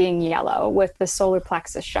as being yellow with the solar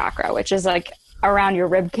plexus chakra, which is like around your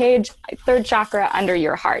rib cage, third chakra under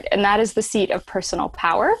your heart, and that is the seat of personal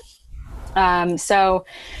power.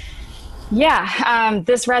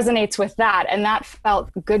 This resonates with that, and that felt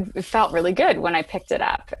good. It felt really good when I picked it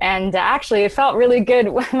up, and actually, it felt really good.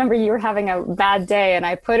 I remember you were having a bad day, and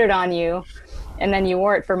I put it on you, and then you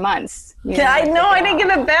wore it for months. I know. I didn't give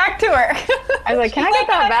it back to her. I was like, "Can I get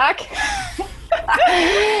that back?"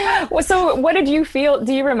 Well, so what did you feel?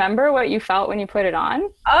 Do you remember what you felt when you put it on?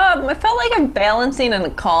 I felt like I'm balancing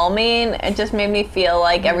and calming. It just made me feel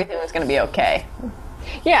like everything was going to be okay.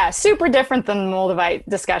 Yeah, super different than the Moldavite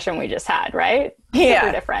discussion we just had, right? Yeah.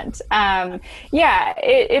 Super different.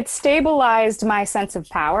 It stabilized my sense of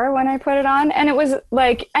power when I put it on, and it was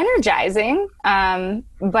like energizing,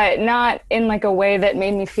 but not in like a way that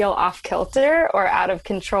made me feel off kilter or out of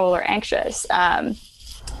control or anxious.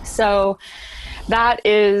 So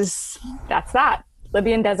that's that.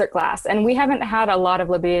 Libyan desert glass. And we haven't had a lot of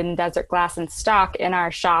Libyan desert glass in stock in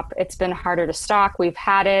our shop. It's been harder to stock. We've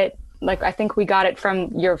had it. Like, I think we got it from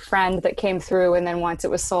your friend that came through, and then once it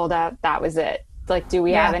was sold out, that was it. Like, do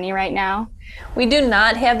we have any right now? We do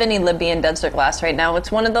not have any Libyan desert glass right now.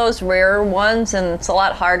 It's one of those rarer ones, and it's a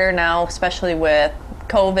lot harder now, especially with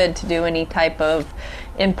COVID, to do any type of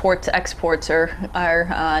imports, exports are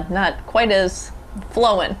not quite as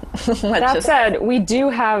flowing. That said, we do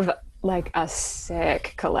have like a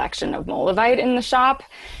sick collection of Moldavite in the shop,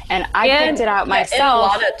 and I picked it out myself. And a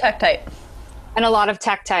lot of tektite. And a lot of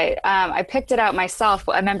tektite. I picked it out myself.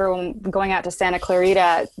 I remember when going out to Santa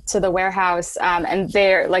Clarita to the warehouse, and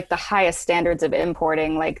they're like the highest standards of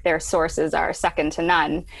importing, like their sources are second to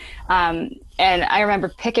none. And I remember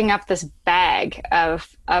picking up this bag of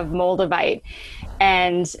Moldavite,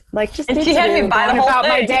 and like just she had me buy the whole about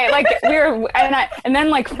thing. my day. Like we were, and then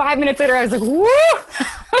like 5 minutes later, I was like, woo! I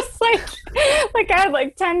was like I had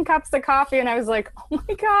like 10 cups of coffee, and I was like, oh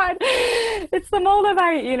my god, it's the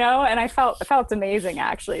Moldavite, and I felt amazing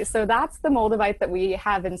actually. So that's the Moldavite that we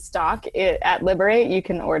have in stock at Liberate. You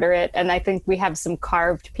can order it, and I think we have some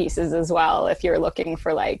carved pieces as well if you're looking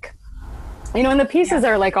for like. And the pieces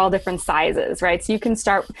are like all different sizes, right? So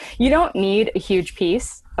you don't need a huge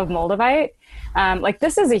piece of Moldavite. Like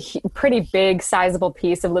this is a pretty big, sizable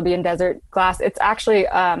piece of Libyan desert glass. It's actually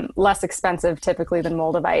less expensive typically than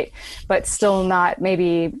Moldavite, but still not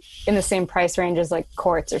maybe in the same price range as like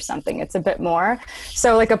quartz or something. It's a bit more.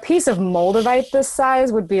 So like a piece of Moldavite this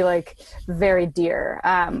size would be like very dear.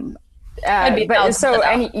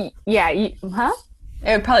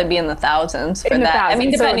 It would probably be in the thousands for in the that. Thousands. I mean,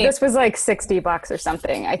 depending. So this was like $60 or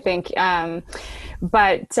something, I think.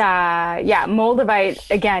 Moldavite,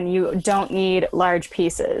 again, you don't need large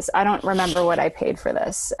pieces. I don't remember what I paid for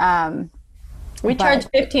this. We charge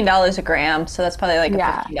 $15 a gram, so that's probably like a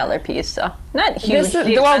 $50 piece. So not huge.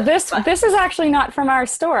 This is actually not from our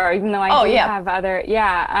store, even though I have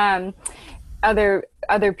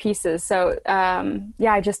other pieces. So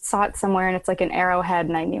I just saw it somewhere, and it's like an arrowhead,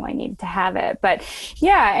 and I knew I needed to have it. But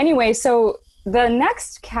anyway, so the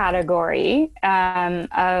next category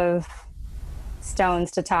of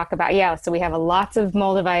stones to talk about. So we have lots of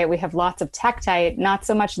Moldavite, we have lots of tektite, not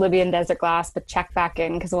so much Libyan desert glass, but check back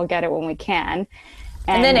in because we'll get it when we can.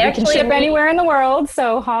 And then we can ship anywhere in the world,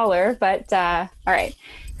 so holler. But all right.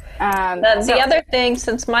 The other thing,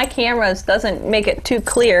 since my cameras doesn't make it too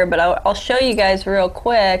clear, but I'll show you guys real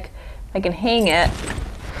quick. I can hang it.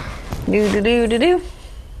 Do.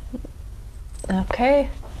 Okay.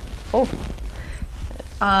 Oh.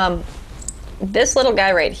 This little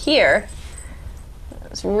guy right here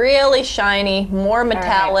is really shiny, more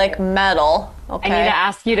metallic metal. Okay. I need to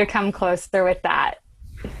ask you to come closer with that.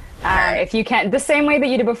 If you can, the same way that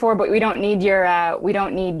you did before, but we don't need your,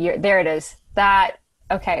 there it is. That,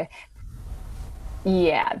 okay.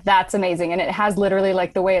 Yeah, that's amazing. And it has literally,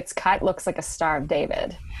 like, the way it's cut looks like a Star of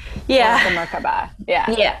David. Yeah. Or like a Merkaba.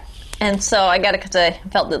 Yeah. Yeah. And so I got it because I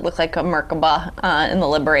felt it looked like a Merkaba in the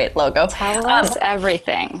Liberate logo. Tell us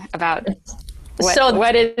everything about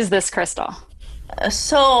what is this crystal?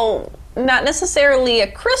 So not necessarily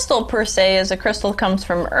a crystal per se, as a crystal comes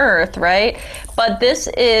from Earth, right? But this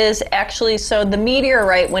is actually, so the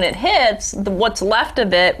meteorite, when it hits, what's left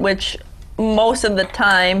of it, which most of the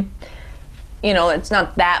time, you know, it's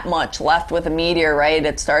not that much left with a meteorite.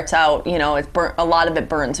 It starts out, you know, a lot of it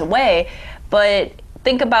burns away. But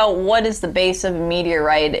think about what is the base of a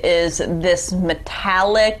meteorite is this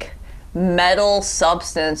metallic metal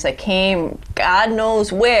substance that came God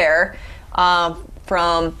knows where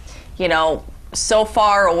from, you know, so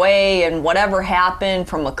far away, and whatever happened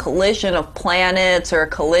from a collision of planets or a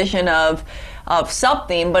collision of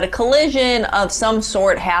something, but a collision of some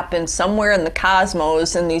sort happened somewhere in the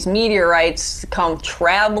cosmos, and these meteorites come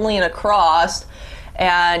traveling across,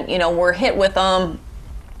 and, you know, we're hit with them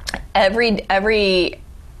every day,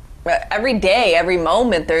 every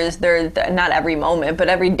moment. There's not every moment, but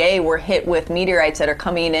every day we're hit with meteorites that are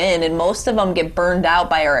coming in, and most of them get burned out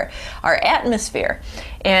by our atmosphere.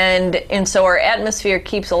 And so our atmosphere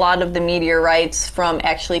keeps a lot of the meteorites from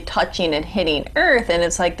actually touching and hitting Earth, and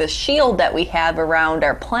it's like the shield that we have around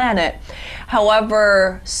our planet.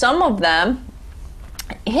 However, some of them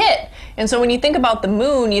hit. And so when you think about the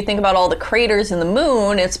moon, you think about all the craters in the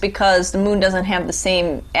moon, it's because the moon doesn't have the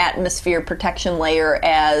same atmosphere protection layer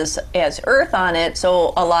as Earth on it.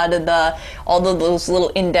 So a lot of all of those little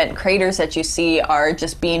indent craters that you see are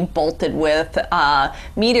just being bolted with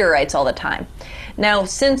meteorites all the time. Now,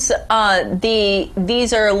 since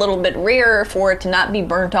these are a little bit rarer for it to not be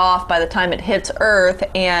burnt off by the time it hits Earth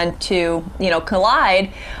and to, you know,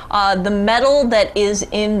 collide, the metal that is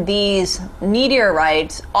in these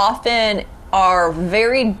meteorites often are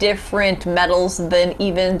very different metals than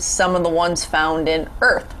even some of the ones found in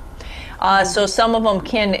Earth. So some of them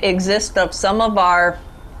can exist of some of our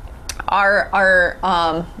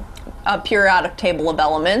periodic table of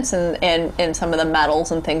elements and some of the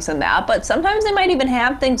metals and things in that, but sometimes they might even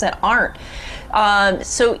have things that aren't.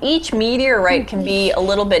 So each meteorite can be a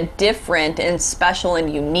little bit different and special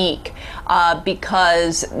and unique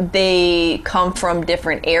because they come from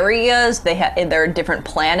different areas. They're a different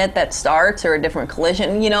planet that starts, or a different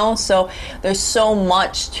collision, you know, so there's so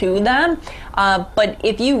much to them. But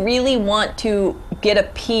if you really want to get a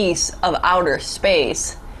piece of outer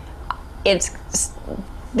space, it's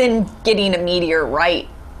than getting a meteorite.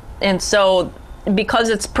 And so because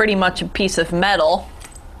it's pretty much a piece of metal,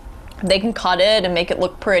 they can cut it and make it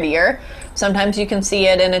look prettier. Sometimes you can see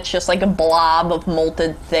it and it's just like a blob of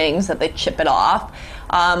molted things that they chip it off.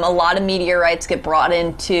 A lot of meteorites get brought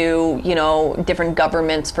into, you know, different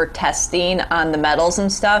governments for testing on the metals and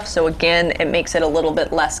stuff. So again, it makes it a little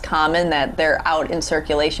bit less common that they're out in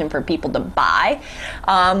circulation for people to buy.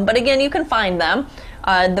 But again, you can find them.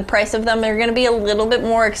 The price of them are going to be a little bit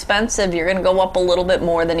more expensive. You're going to go up a little bit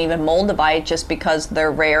more than even moldavite just because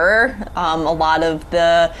they're rarer. A lot of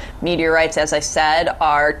the meteorites, as I said,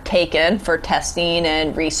 are taken for testing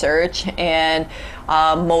and research, and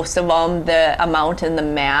most of them, the amount and the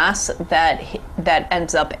mass that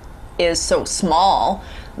ends up is so small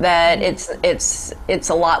that it's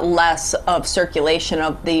a lot less of circulation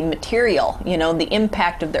of the material. You know, the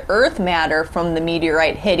impact of the earth matter from the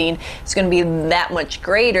meteorite hitting is going to be that much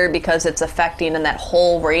greater because it's affecting in that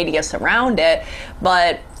whole radius around it.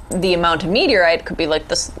 But the amount of meteorite could be like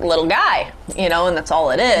this little guy, you know, and that's all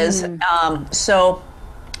it is. So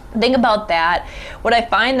think about that. What I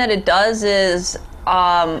find that it does is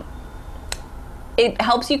it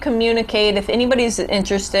helps you communicate. If anybody's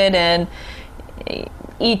interested in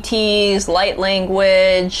ETs, light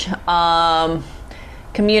language,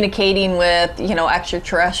 communicating with, you know,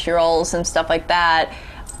 extraterrestrials and stuff like that,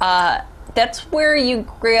 that's where you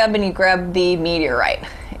grab the meteorite.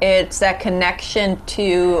 It's that connection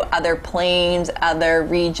to other planes, other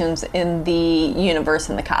regions in the universe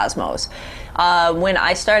and the cosmos. When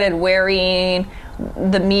I started wearing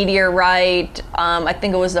the meteorite, I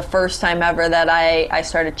think it was the first time ever that I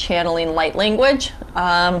started channeling light language.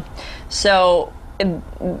 So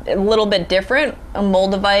a little bit different.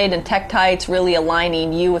 Moldavite and Tektites really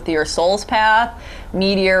aligning you with your soul's path.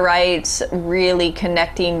 Meteorites really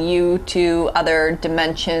connecting you to other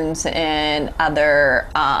dimensions and other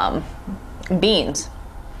beings.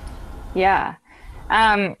 Yeah.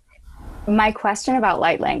 My question about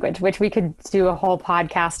light language, which we could do a whole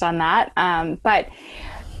podcast on that. But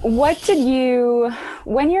what did you,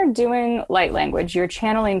 when you're doing light language, you're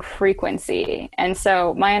channeling frequency. And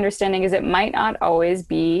so my understanding is it might not always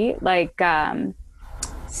be like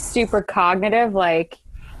super cognitive, like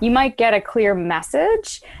you might get a clear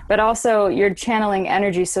message, but also you're channeling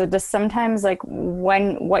energy. So does sometimes like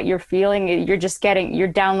when what you're feeling, you're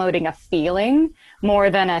downloading a feeling more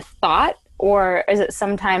than a thought? Or is it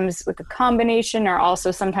sometimes like a combination, or also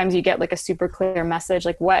sometimes you get like a super clear message?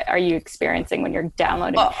 Like what are you experiencing when you're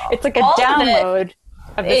downloading? It's like a download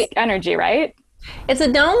of this energy, right? It's a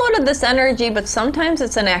download of this energy, but sometimes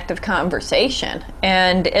it's an active conversation.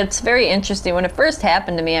 And it's very interesting. When it first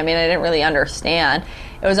happened to me, I mean, I didn't really understand.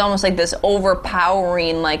 It was almost like this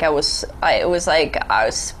overpowering, like it was like I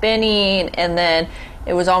was spinning, and then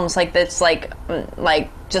it was almost like this, like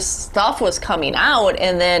just stuff was coming out,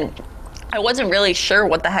 and then I wasn't really sure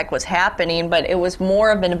what the heck was happening, but it was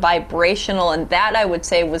more of a vibrational, and that I would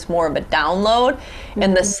say was more of a download. Mm-hmm.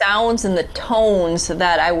 And the sounds and the tones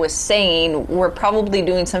that I was saying were probably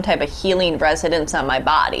doing some type of healing resonance on my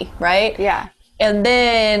body, right? Yeah. And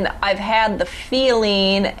then I've had the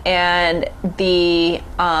feeling and the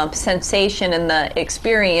sensation and the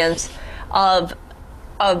experience of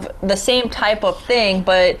the same type of thing,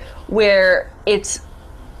 but where it's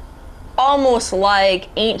almost like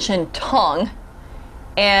ancient tongue,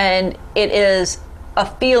 and it is a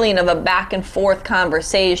feeling of a back and forth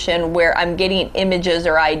conversation where I'm getting images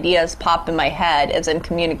or ideas pop in my head as I'm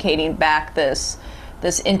communicating back this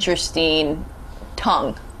interesting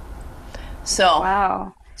tongue. So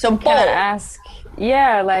wow. So both. Can I ask,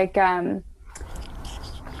 yeah, like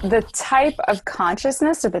the type of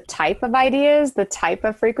consciousness or the type of ideas, the type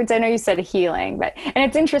of frequency. I know you said healing, but, and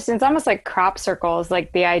it's interesting. It's almost like crop circles,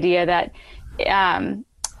 like the idea that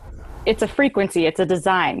it's a frequency, it's a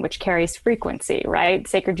design, which carries frequency, right?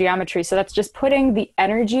 Sacred geometry. So that's just putting the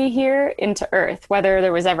energy here into earth, whether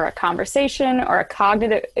there was ever a conversation or a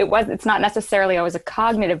cognitive, it's not necessarily always a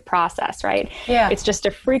cognitive process, right? Yeah. It's just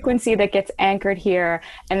a frequency that gets anchored here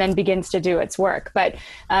and then begins to do its work. But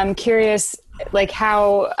I'm curious, like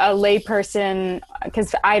how a layperson,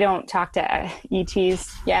 because I don't talk to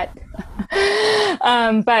ETs yet,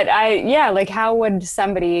 but like how would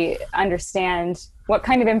somebody understand what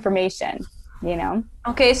kind of information, you know?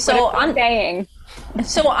 Okay, so on the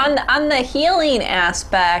healing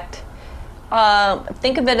aspect,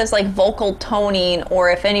 think of it as like vocal toning,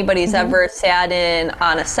 or if anybody's ever sat in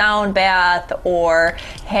on a sound bath or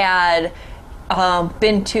had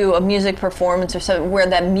been to a music performance or something where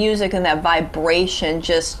that music and that vibration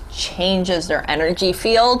just changes their energy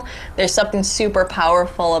field. There's something super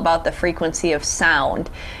powerful about the frequency of sound.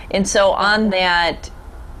 And so on that,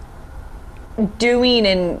 doing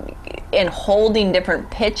and holding different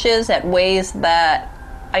pitches at ways that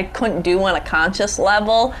I couldn't do on a conscious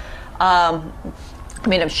level. I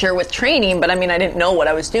mean, I'm sure with training, but I mean, I didn't know what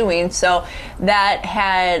I was doing. So that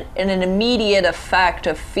had an immediate effect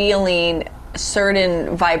of feeling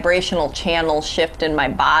certain vibrational channels shift in my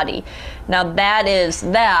body. Now that is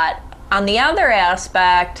that. On the other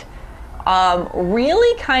aspect,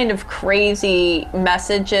 really kind of crazy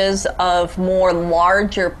messages of more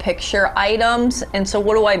larger picture items. And so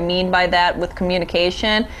what do I mean by that with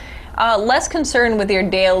communication? Less concerned with your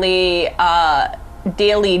daily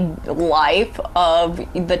life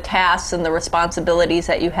of the tasks and the responsibilities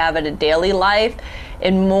that you have in a daily life,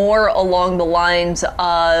 and more along the lines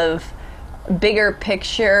of bigger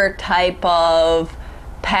picture type of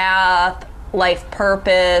path, life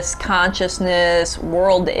purpose, consciousness,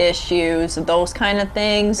 world issues, those kind of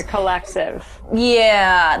things. The collective.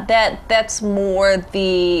 Yeah, that's more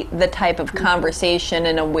the type of conversation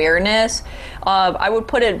and awareness. I would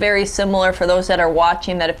put it very similar for those that are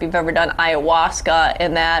watching, that if you've ever done ayahuasca,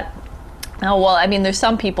 and that, oh, well, I mean, there's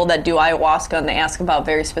some people that do ayahuasca and they ask about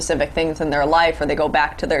very specific things in their life, or they go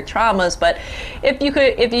back to their traumas. But if you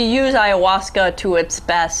use ayahuasca to its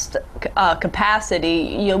best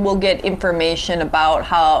capacity, you will get information about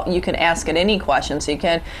how you can ask it any question. So you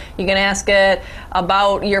can ask it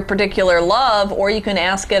about your particular love, or you can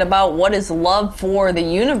ask it about what is love for the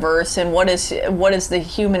universe, and what is the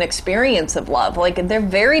human experience of love. Like, they're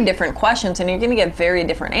very different questions, and you're going to get very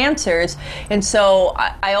different answers. And so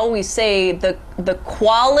I always say the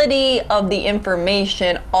quality of the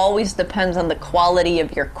information always depends on the quality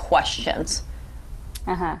of your questions.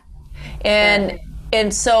 Uh-huh. And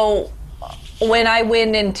and so when I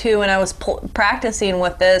went into and I was practicing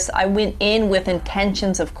with this, I went in with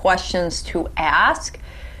intentions of questions to ask,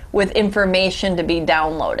 with information to be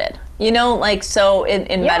downloaded. You know, like so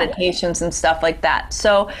in meditations and stuff like that.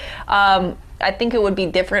 So I think it would be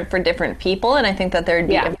different for different people, and I think that there'd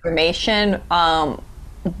be information,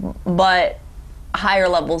 but higher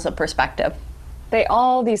levels of perspective.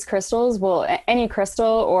 All these crystals will, any crystal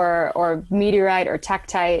or meteorite or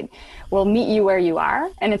tektite will meet you where you are.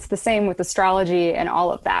 And it's the same with astrology and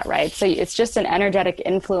all of that, right? So it's just an energetic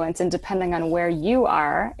influence, and depending on where you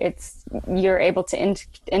are, you're able to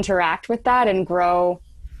interact with that and grow,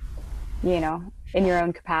 you know, in your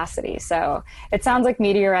own capacity. So it sounds like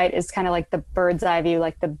meteorite is kind of like the bird's eye view,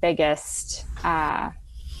 like the biggest, the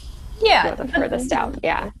furthest out.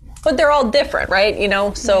 Yeah. But they're all different, right? You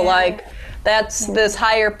know, so like that's this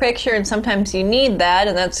higher picture, and sometimes you need that,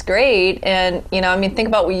 and that's great. And, you know, I mean, think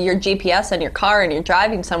about your GPS on your car and you're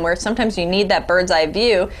driving somewhere. Sometimes you need that bird's eye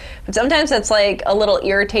view, but sometimes that's like a little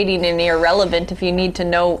irritating and irrelevant if you need to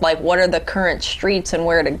know, like, what are the current streets and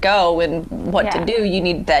where to go and what to do. You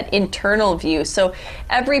need that internal view. So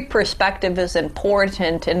every perspective is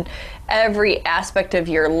important, and every aspect of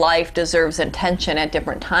your life deserves intention at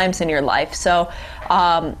different times in your life. So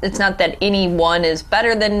it's not that any one is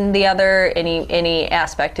better than the other, any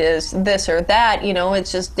aspect is this or that, you know,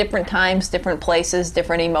 it's just different times, different places,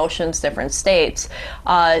 different emotions, different states,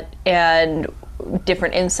 and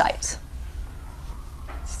different insights.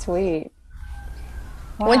 Sweet.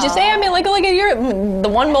 Wow. What'd you say? I mean, like at the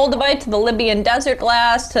one moldavite to the Libyan desert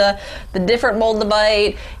glass to the different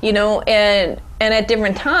moldavite, you know, and at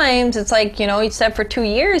different times, it's like, you know, you said for 2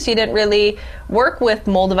 years you didn't really work with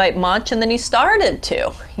moldavite much, and then you started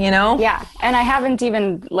to, you know? Yeah, and I haven't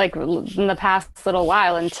even, like, in the past little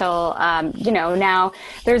while until, you know, now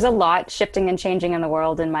there's a lot shifting and changing in the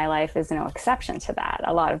world, and my life is no exception to that.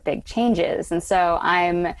 A lot of big changes. And so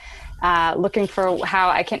I'm looking for how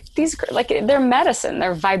I can, they're medicine,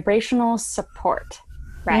 they're vibrational support,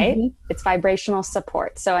 right? Mm-hmm. It's vibrational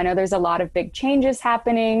support. So I know there's a lot of big changes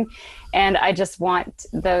happening, and I just want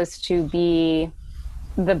those to be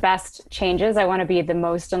the best changes. I want to be the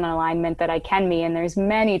most in alignment that I can be. And there's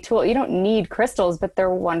many tools. You don't need crystals, but they're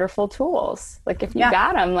wonderful tools. Like if you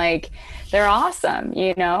got them, like they're awesome,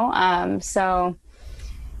 you know? So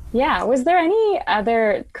yeah. Was there any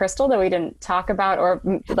other crystal that we didn't talk about, or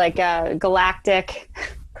like a galactic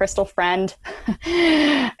crystal friend?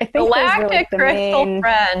 I think galactic crystal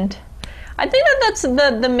friend. I think that's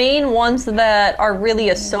the main ones that are really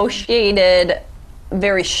associated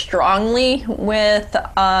very strongly with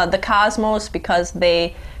the cosmos, because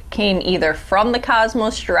they came either from the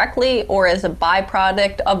cosmos directly or as a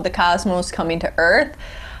byproduct of the cosmos coming to Earth.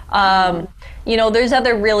 You know, there's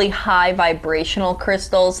other really high vibrational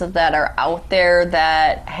crystals that are out there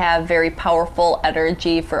that have very powerful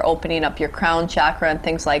energy for opening up your crown chakra and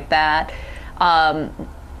things like that.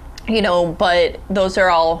 You know, but those are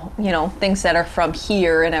all, you know, things that are from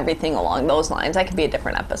here and everything along those lines. That could be a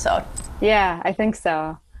different episode. Yeah, I think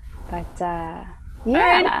so. But, yeah. All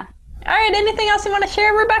right. Anything else you want to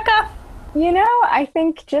share, Rebecca? You know, I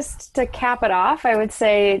think just to cap it off, I would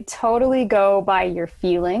say totally go by your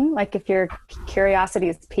feeling. Like if your curiosity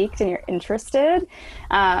is piqued and you're interested.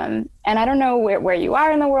 And I don't know where you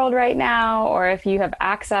are in the world right now, or if you have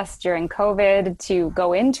access during COVID to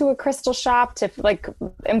go into a crystal shop. Like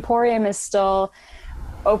Emporium is still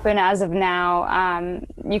open as of now.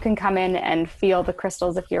 You can come in and feel the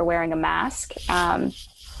crystals if you're wearing a mask.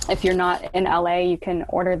 If you're not in LA, you can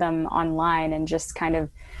order them online and just kind of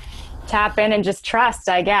tap in and just trust,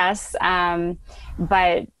 I guess.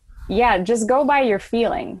 But yeah, just go by your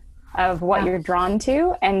feeling of what you're drawn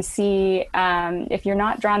to, and see if you're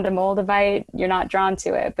not drawn to moldavite, you're not drawn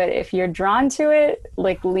to it. But if you're drawn to it,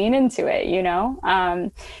 like lean into it, you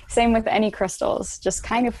know? Same with any crystals, just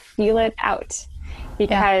kind of feel it out.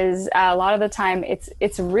 Because a lot of the time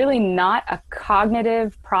it's really not a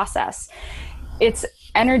cognitive process. It's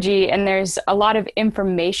energy, and there's a lot of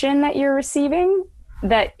information that you're receiving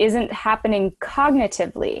that isn't happening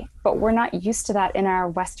cognitively, but we're not used to that in our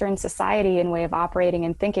Western society and way of operating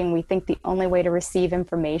and thinking. We think the only way to receive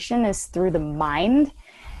information is through the mind,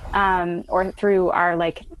 or through our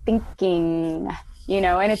like thinking, you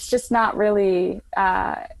know, and it's just not really,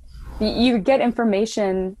 you get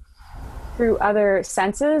information through other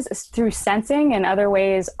senses, through sensing and other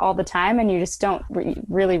ways all the time, and you just don't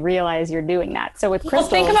really realize you're doing that. So with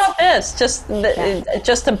crystals, well, think about this, just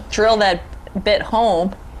to drill that bit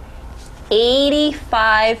home,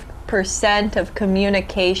 85% of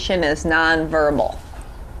communication is nonverbal.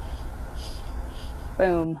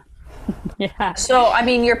 Boom. Yeah. So, I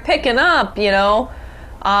mean, you're picking up, you know,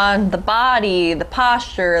 on the body, the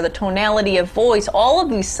posture, the tonality of voice, all of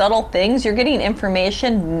these subtle things. You're getting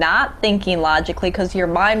information, not thinking logically, because your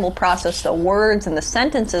mind will process the words and the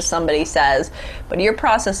sentences somebody says, but you're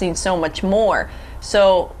processing so much more.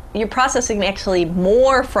 So you're processing actually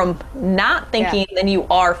more from not thinking than you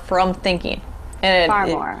are from thinking. And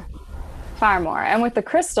Far more. And with the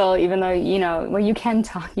crystal, even though, you can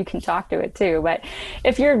talk to it too. But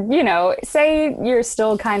if you're, say you're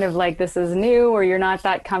still kind of like, this is new, or you're not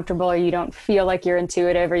that comfortable, or you don't feel like you're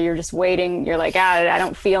intuitive, or you're just waiting, you're like, I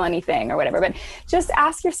don't feel anything or whatever. But just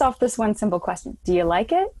ask yourself this one simple question. Do you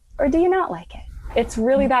like it or do you not like it? It's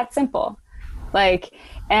really that simple.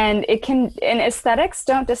 And aesthetics,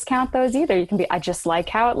 don't discount those either. You can be, I just like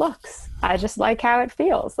how it looks. I just like how it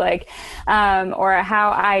feels, or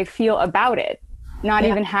how I feel about it. Not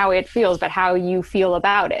even how it feels, but how you feel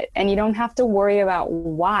about it. And you don't have to worry about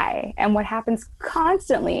why. And what happens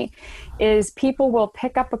constantly is people will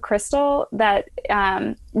pick up a crystal that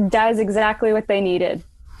does exactly what they needed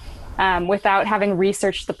without having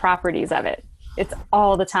researched the properties of it. It's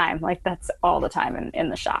all the time. That's all the time in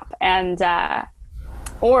the shop. And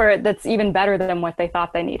or that's even better than what they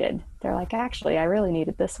thought they needed. They're like, actually, I really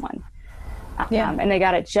needed this one. And they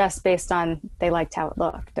got it just based on they liked how it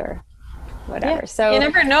looked or whatever. So you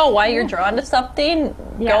never know why you're drawn to something.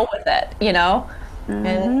 Go with it,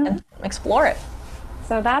 and explore it.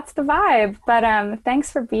 So that's the vibe. But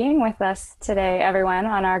thanks for being with us today, everyone,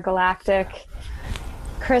 on our galactic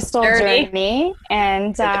crystal journey.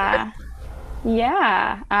 And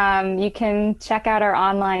you can check out our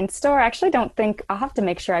online store. I actually don't think I'll have to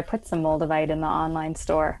make sure I put some Moldavite in the online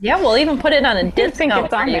store. Yeah, we'll even put it on a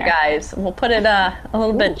discount for you guys. We'll put it a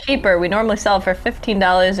little bit cheaper. We normally sell it for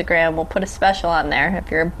 $15 a gram. We'll put a special on there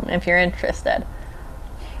if you're interested.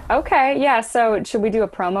 Okay, yeah. So should we do a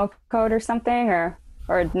promo code or something, or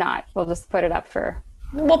not? We'll just put it up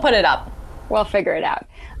We'll put it up. We'll figure it out.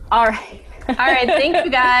 All right. All right, thank you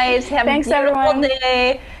guys. Have a beautiful everyone.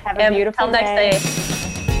 day. Have a beautiful day. Next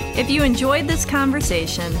day. If you enjoyed this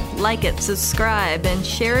conversation, like it, subscribe, and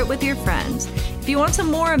share it with your friends. If you want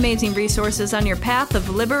some more amazing resources on your path of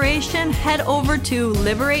liberation, head over to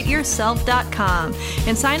liberateyourself.com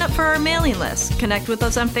and sign up for our mailing list. Connect with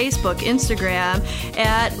us on Facebook, Instagram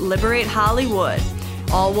at Liberate Hollywood,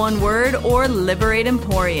 all one word, or Liberate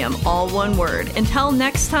Emporium, all one word. Until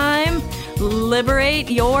next time, liberate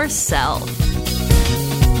yourself.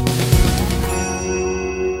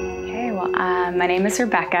 Okay, well, my name is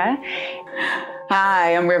Rebecca.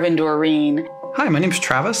 Hi, I'm Reverend Doreen. Hi, my name's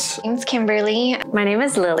Travis. My name's Kimberly. My name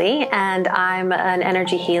is Lily, and I'm an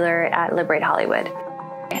energy healer at Liberate Hollywood.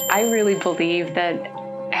 I really believe that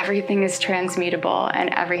everything is transmutable and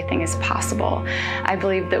everything is possible. I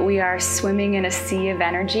believe that we are swimming in a sea of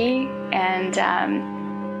energy, and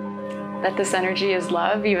that this energy is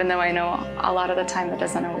love, even though I know a lot of the time it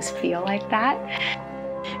doesn't always feel like that.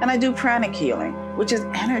 And I do pranic healing, which is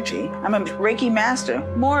energy. I'm a Reiki master,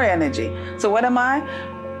 more energy. So what am I?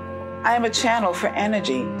 I am a channel for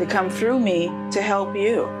energy to come through me to help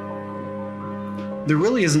you. There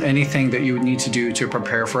really isn't anything that you would need to do to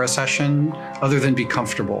prepare for a session other than be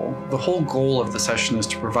comfortable. The whole goal of the session is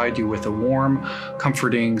to provide you with a warm,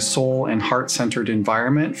 comforting, soul and heart-centered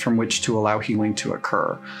environment from which to allow healing to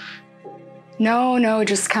occur. No,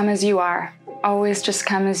 just come as you are. Always just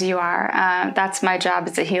come as you are. That's my job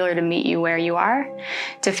as a healer, to meet you where you are,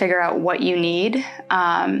 to figure out what you need,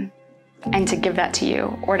 and to give that to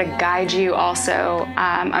you, or to guide you also.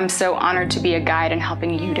 I'm so honored to be a guide and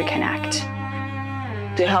helping you to connect.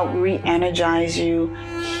 To help re-energize you,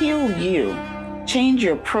 heal you, change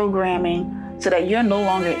your programming so that you're no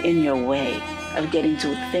longer in your way of getting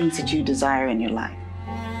to things that you desire in your life.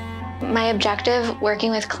 My objective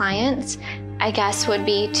working with clients, I guess, would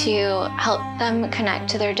be to help them connect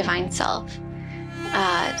to their divine self,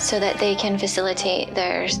 so that they can facilitate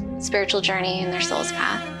their spiritual journey and their soul's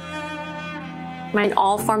path. In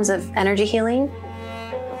all forms of energy healing,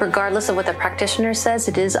 regardless of what the practitioner says,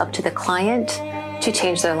 it is up to the client to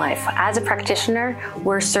change their life. As a practitioner,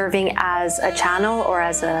 we're serving as a channel or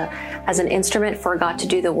as an instrument for God to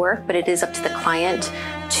do the work, but it is up to the client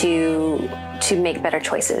to make better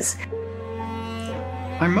choices.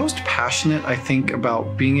 I'm most passionate, I think,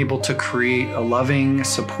 about being able to create a loving,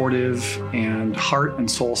 supportive, and heart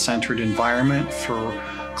and soul-centered environment for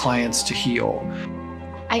clients to heal.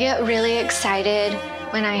 I get really excited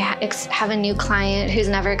when I have a new client who's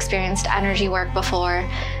never experienced energy work before,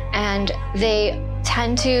 and they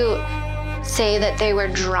tend to say that they were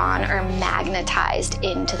drawn or magnetized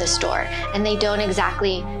into the store, and they don't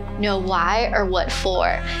exactly know why or what for.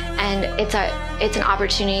 And it's an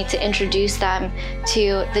opportunity to introduce them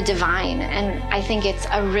to the divine. And I think it's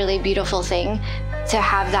a really beautiful thing to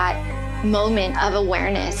have that moment of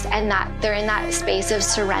awareness, and that they're in that space of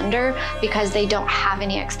surrender because they don't have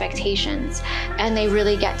any expectations, and they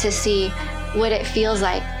really get to see what it feels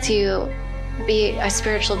like to be a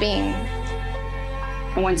spiritual being.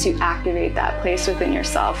 Once you activate that place within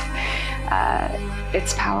yourself,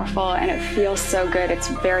 it's powerful and it feels so good. It's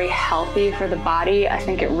very healthy for the body. I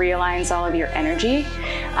think it realigns all of your energy.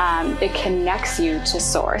 It connects you to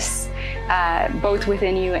source, both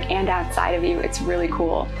within you and outside of you. It's really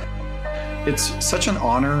cool. It's such an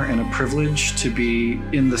honor and a privilege to be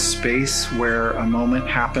in the space where a moment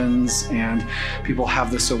happens and people have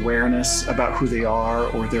this awareness about who they are,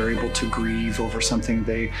 or they're able to grieve over something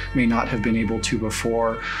they may not have been able to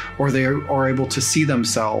before, or they are able to see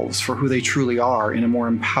themselves for who they truly are in a more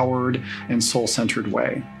empowered and soul-centered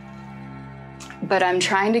way. But I'm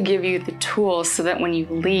trying to give you the tools so that when you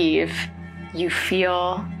leave, you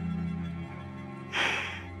feel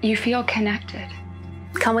connected.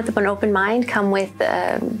 Come with an open mind, come with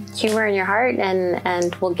humor in your heart,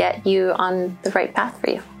 and we'll get you on the right path for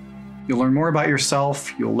you. You'll learn more about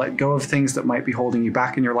yourself, you'll let go of things that might be holding you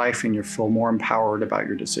back in your life, and you'll feel more empowered about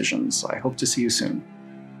your decisions. I hope to see you soon.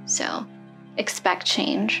 So expect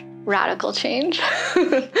change, radical change.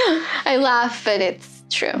 I laugh, but it's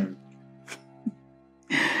true.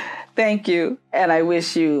 Thank you. And I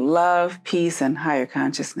wish you love, peace, and higher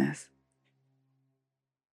consciousness.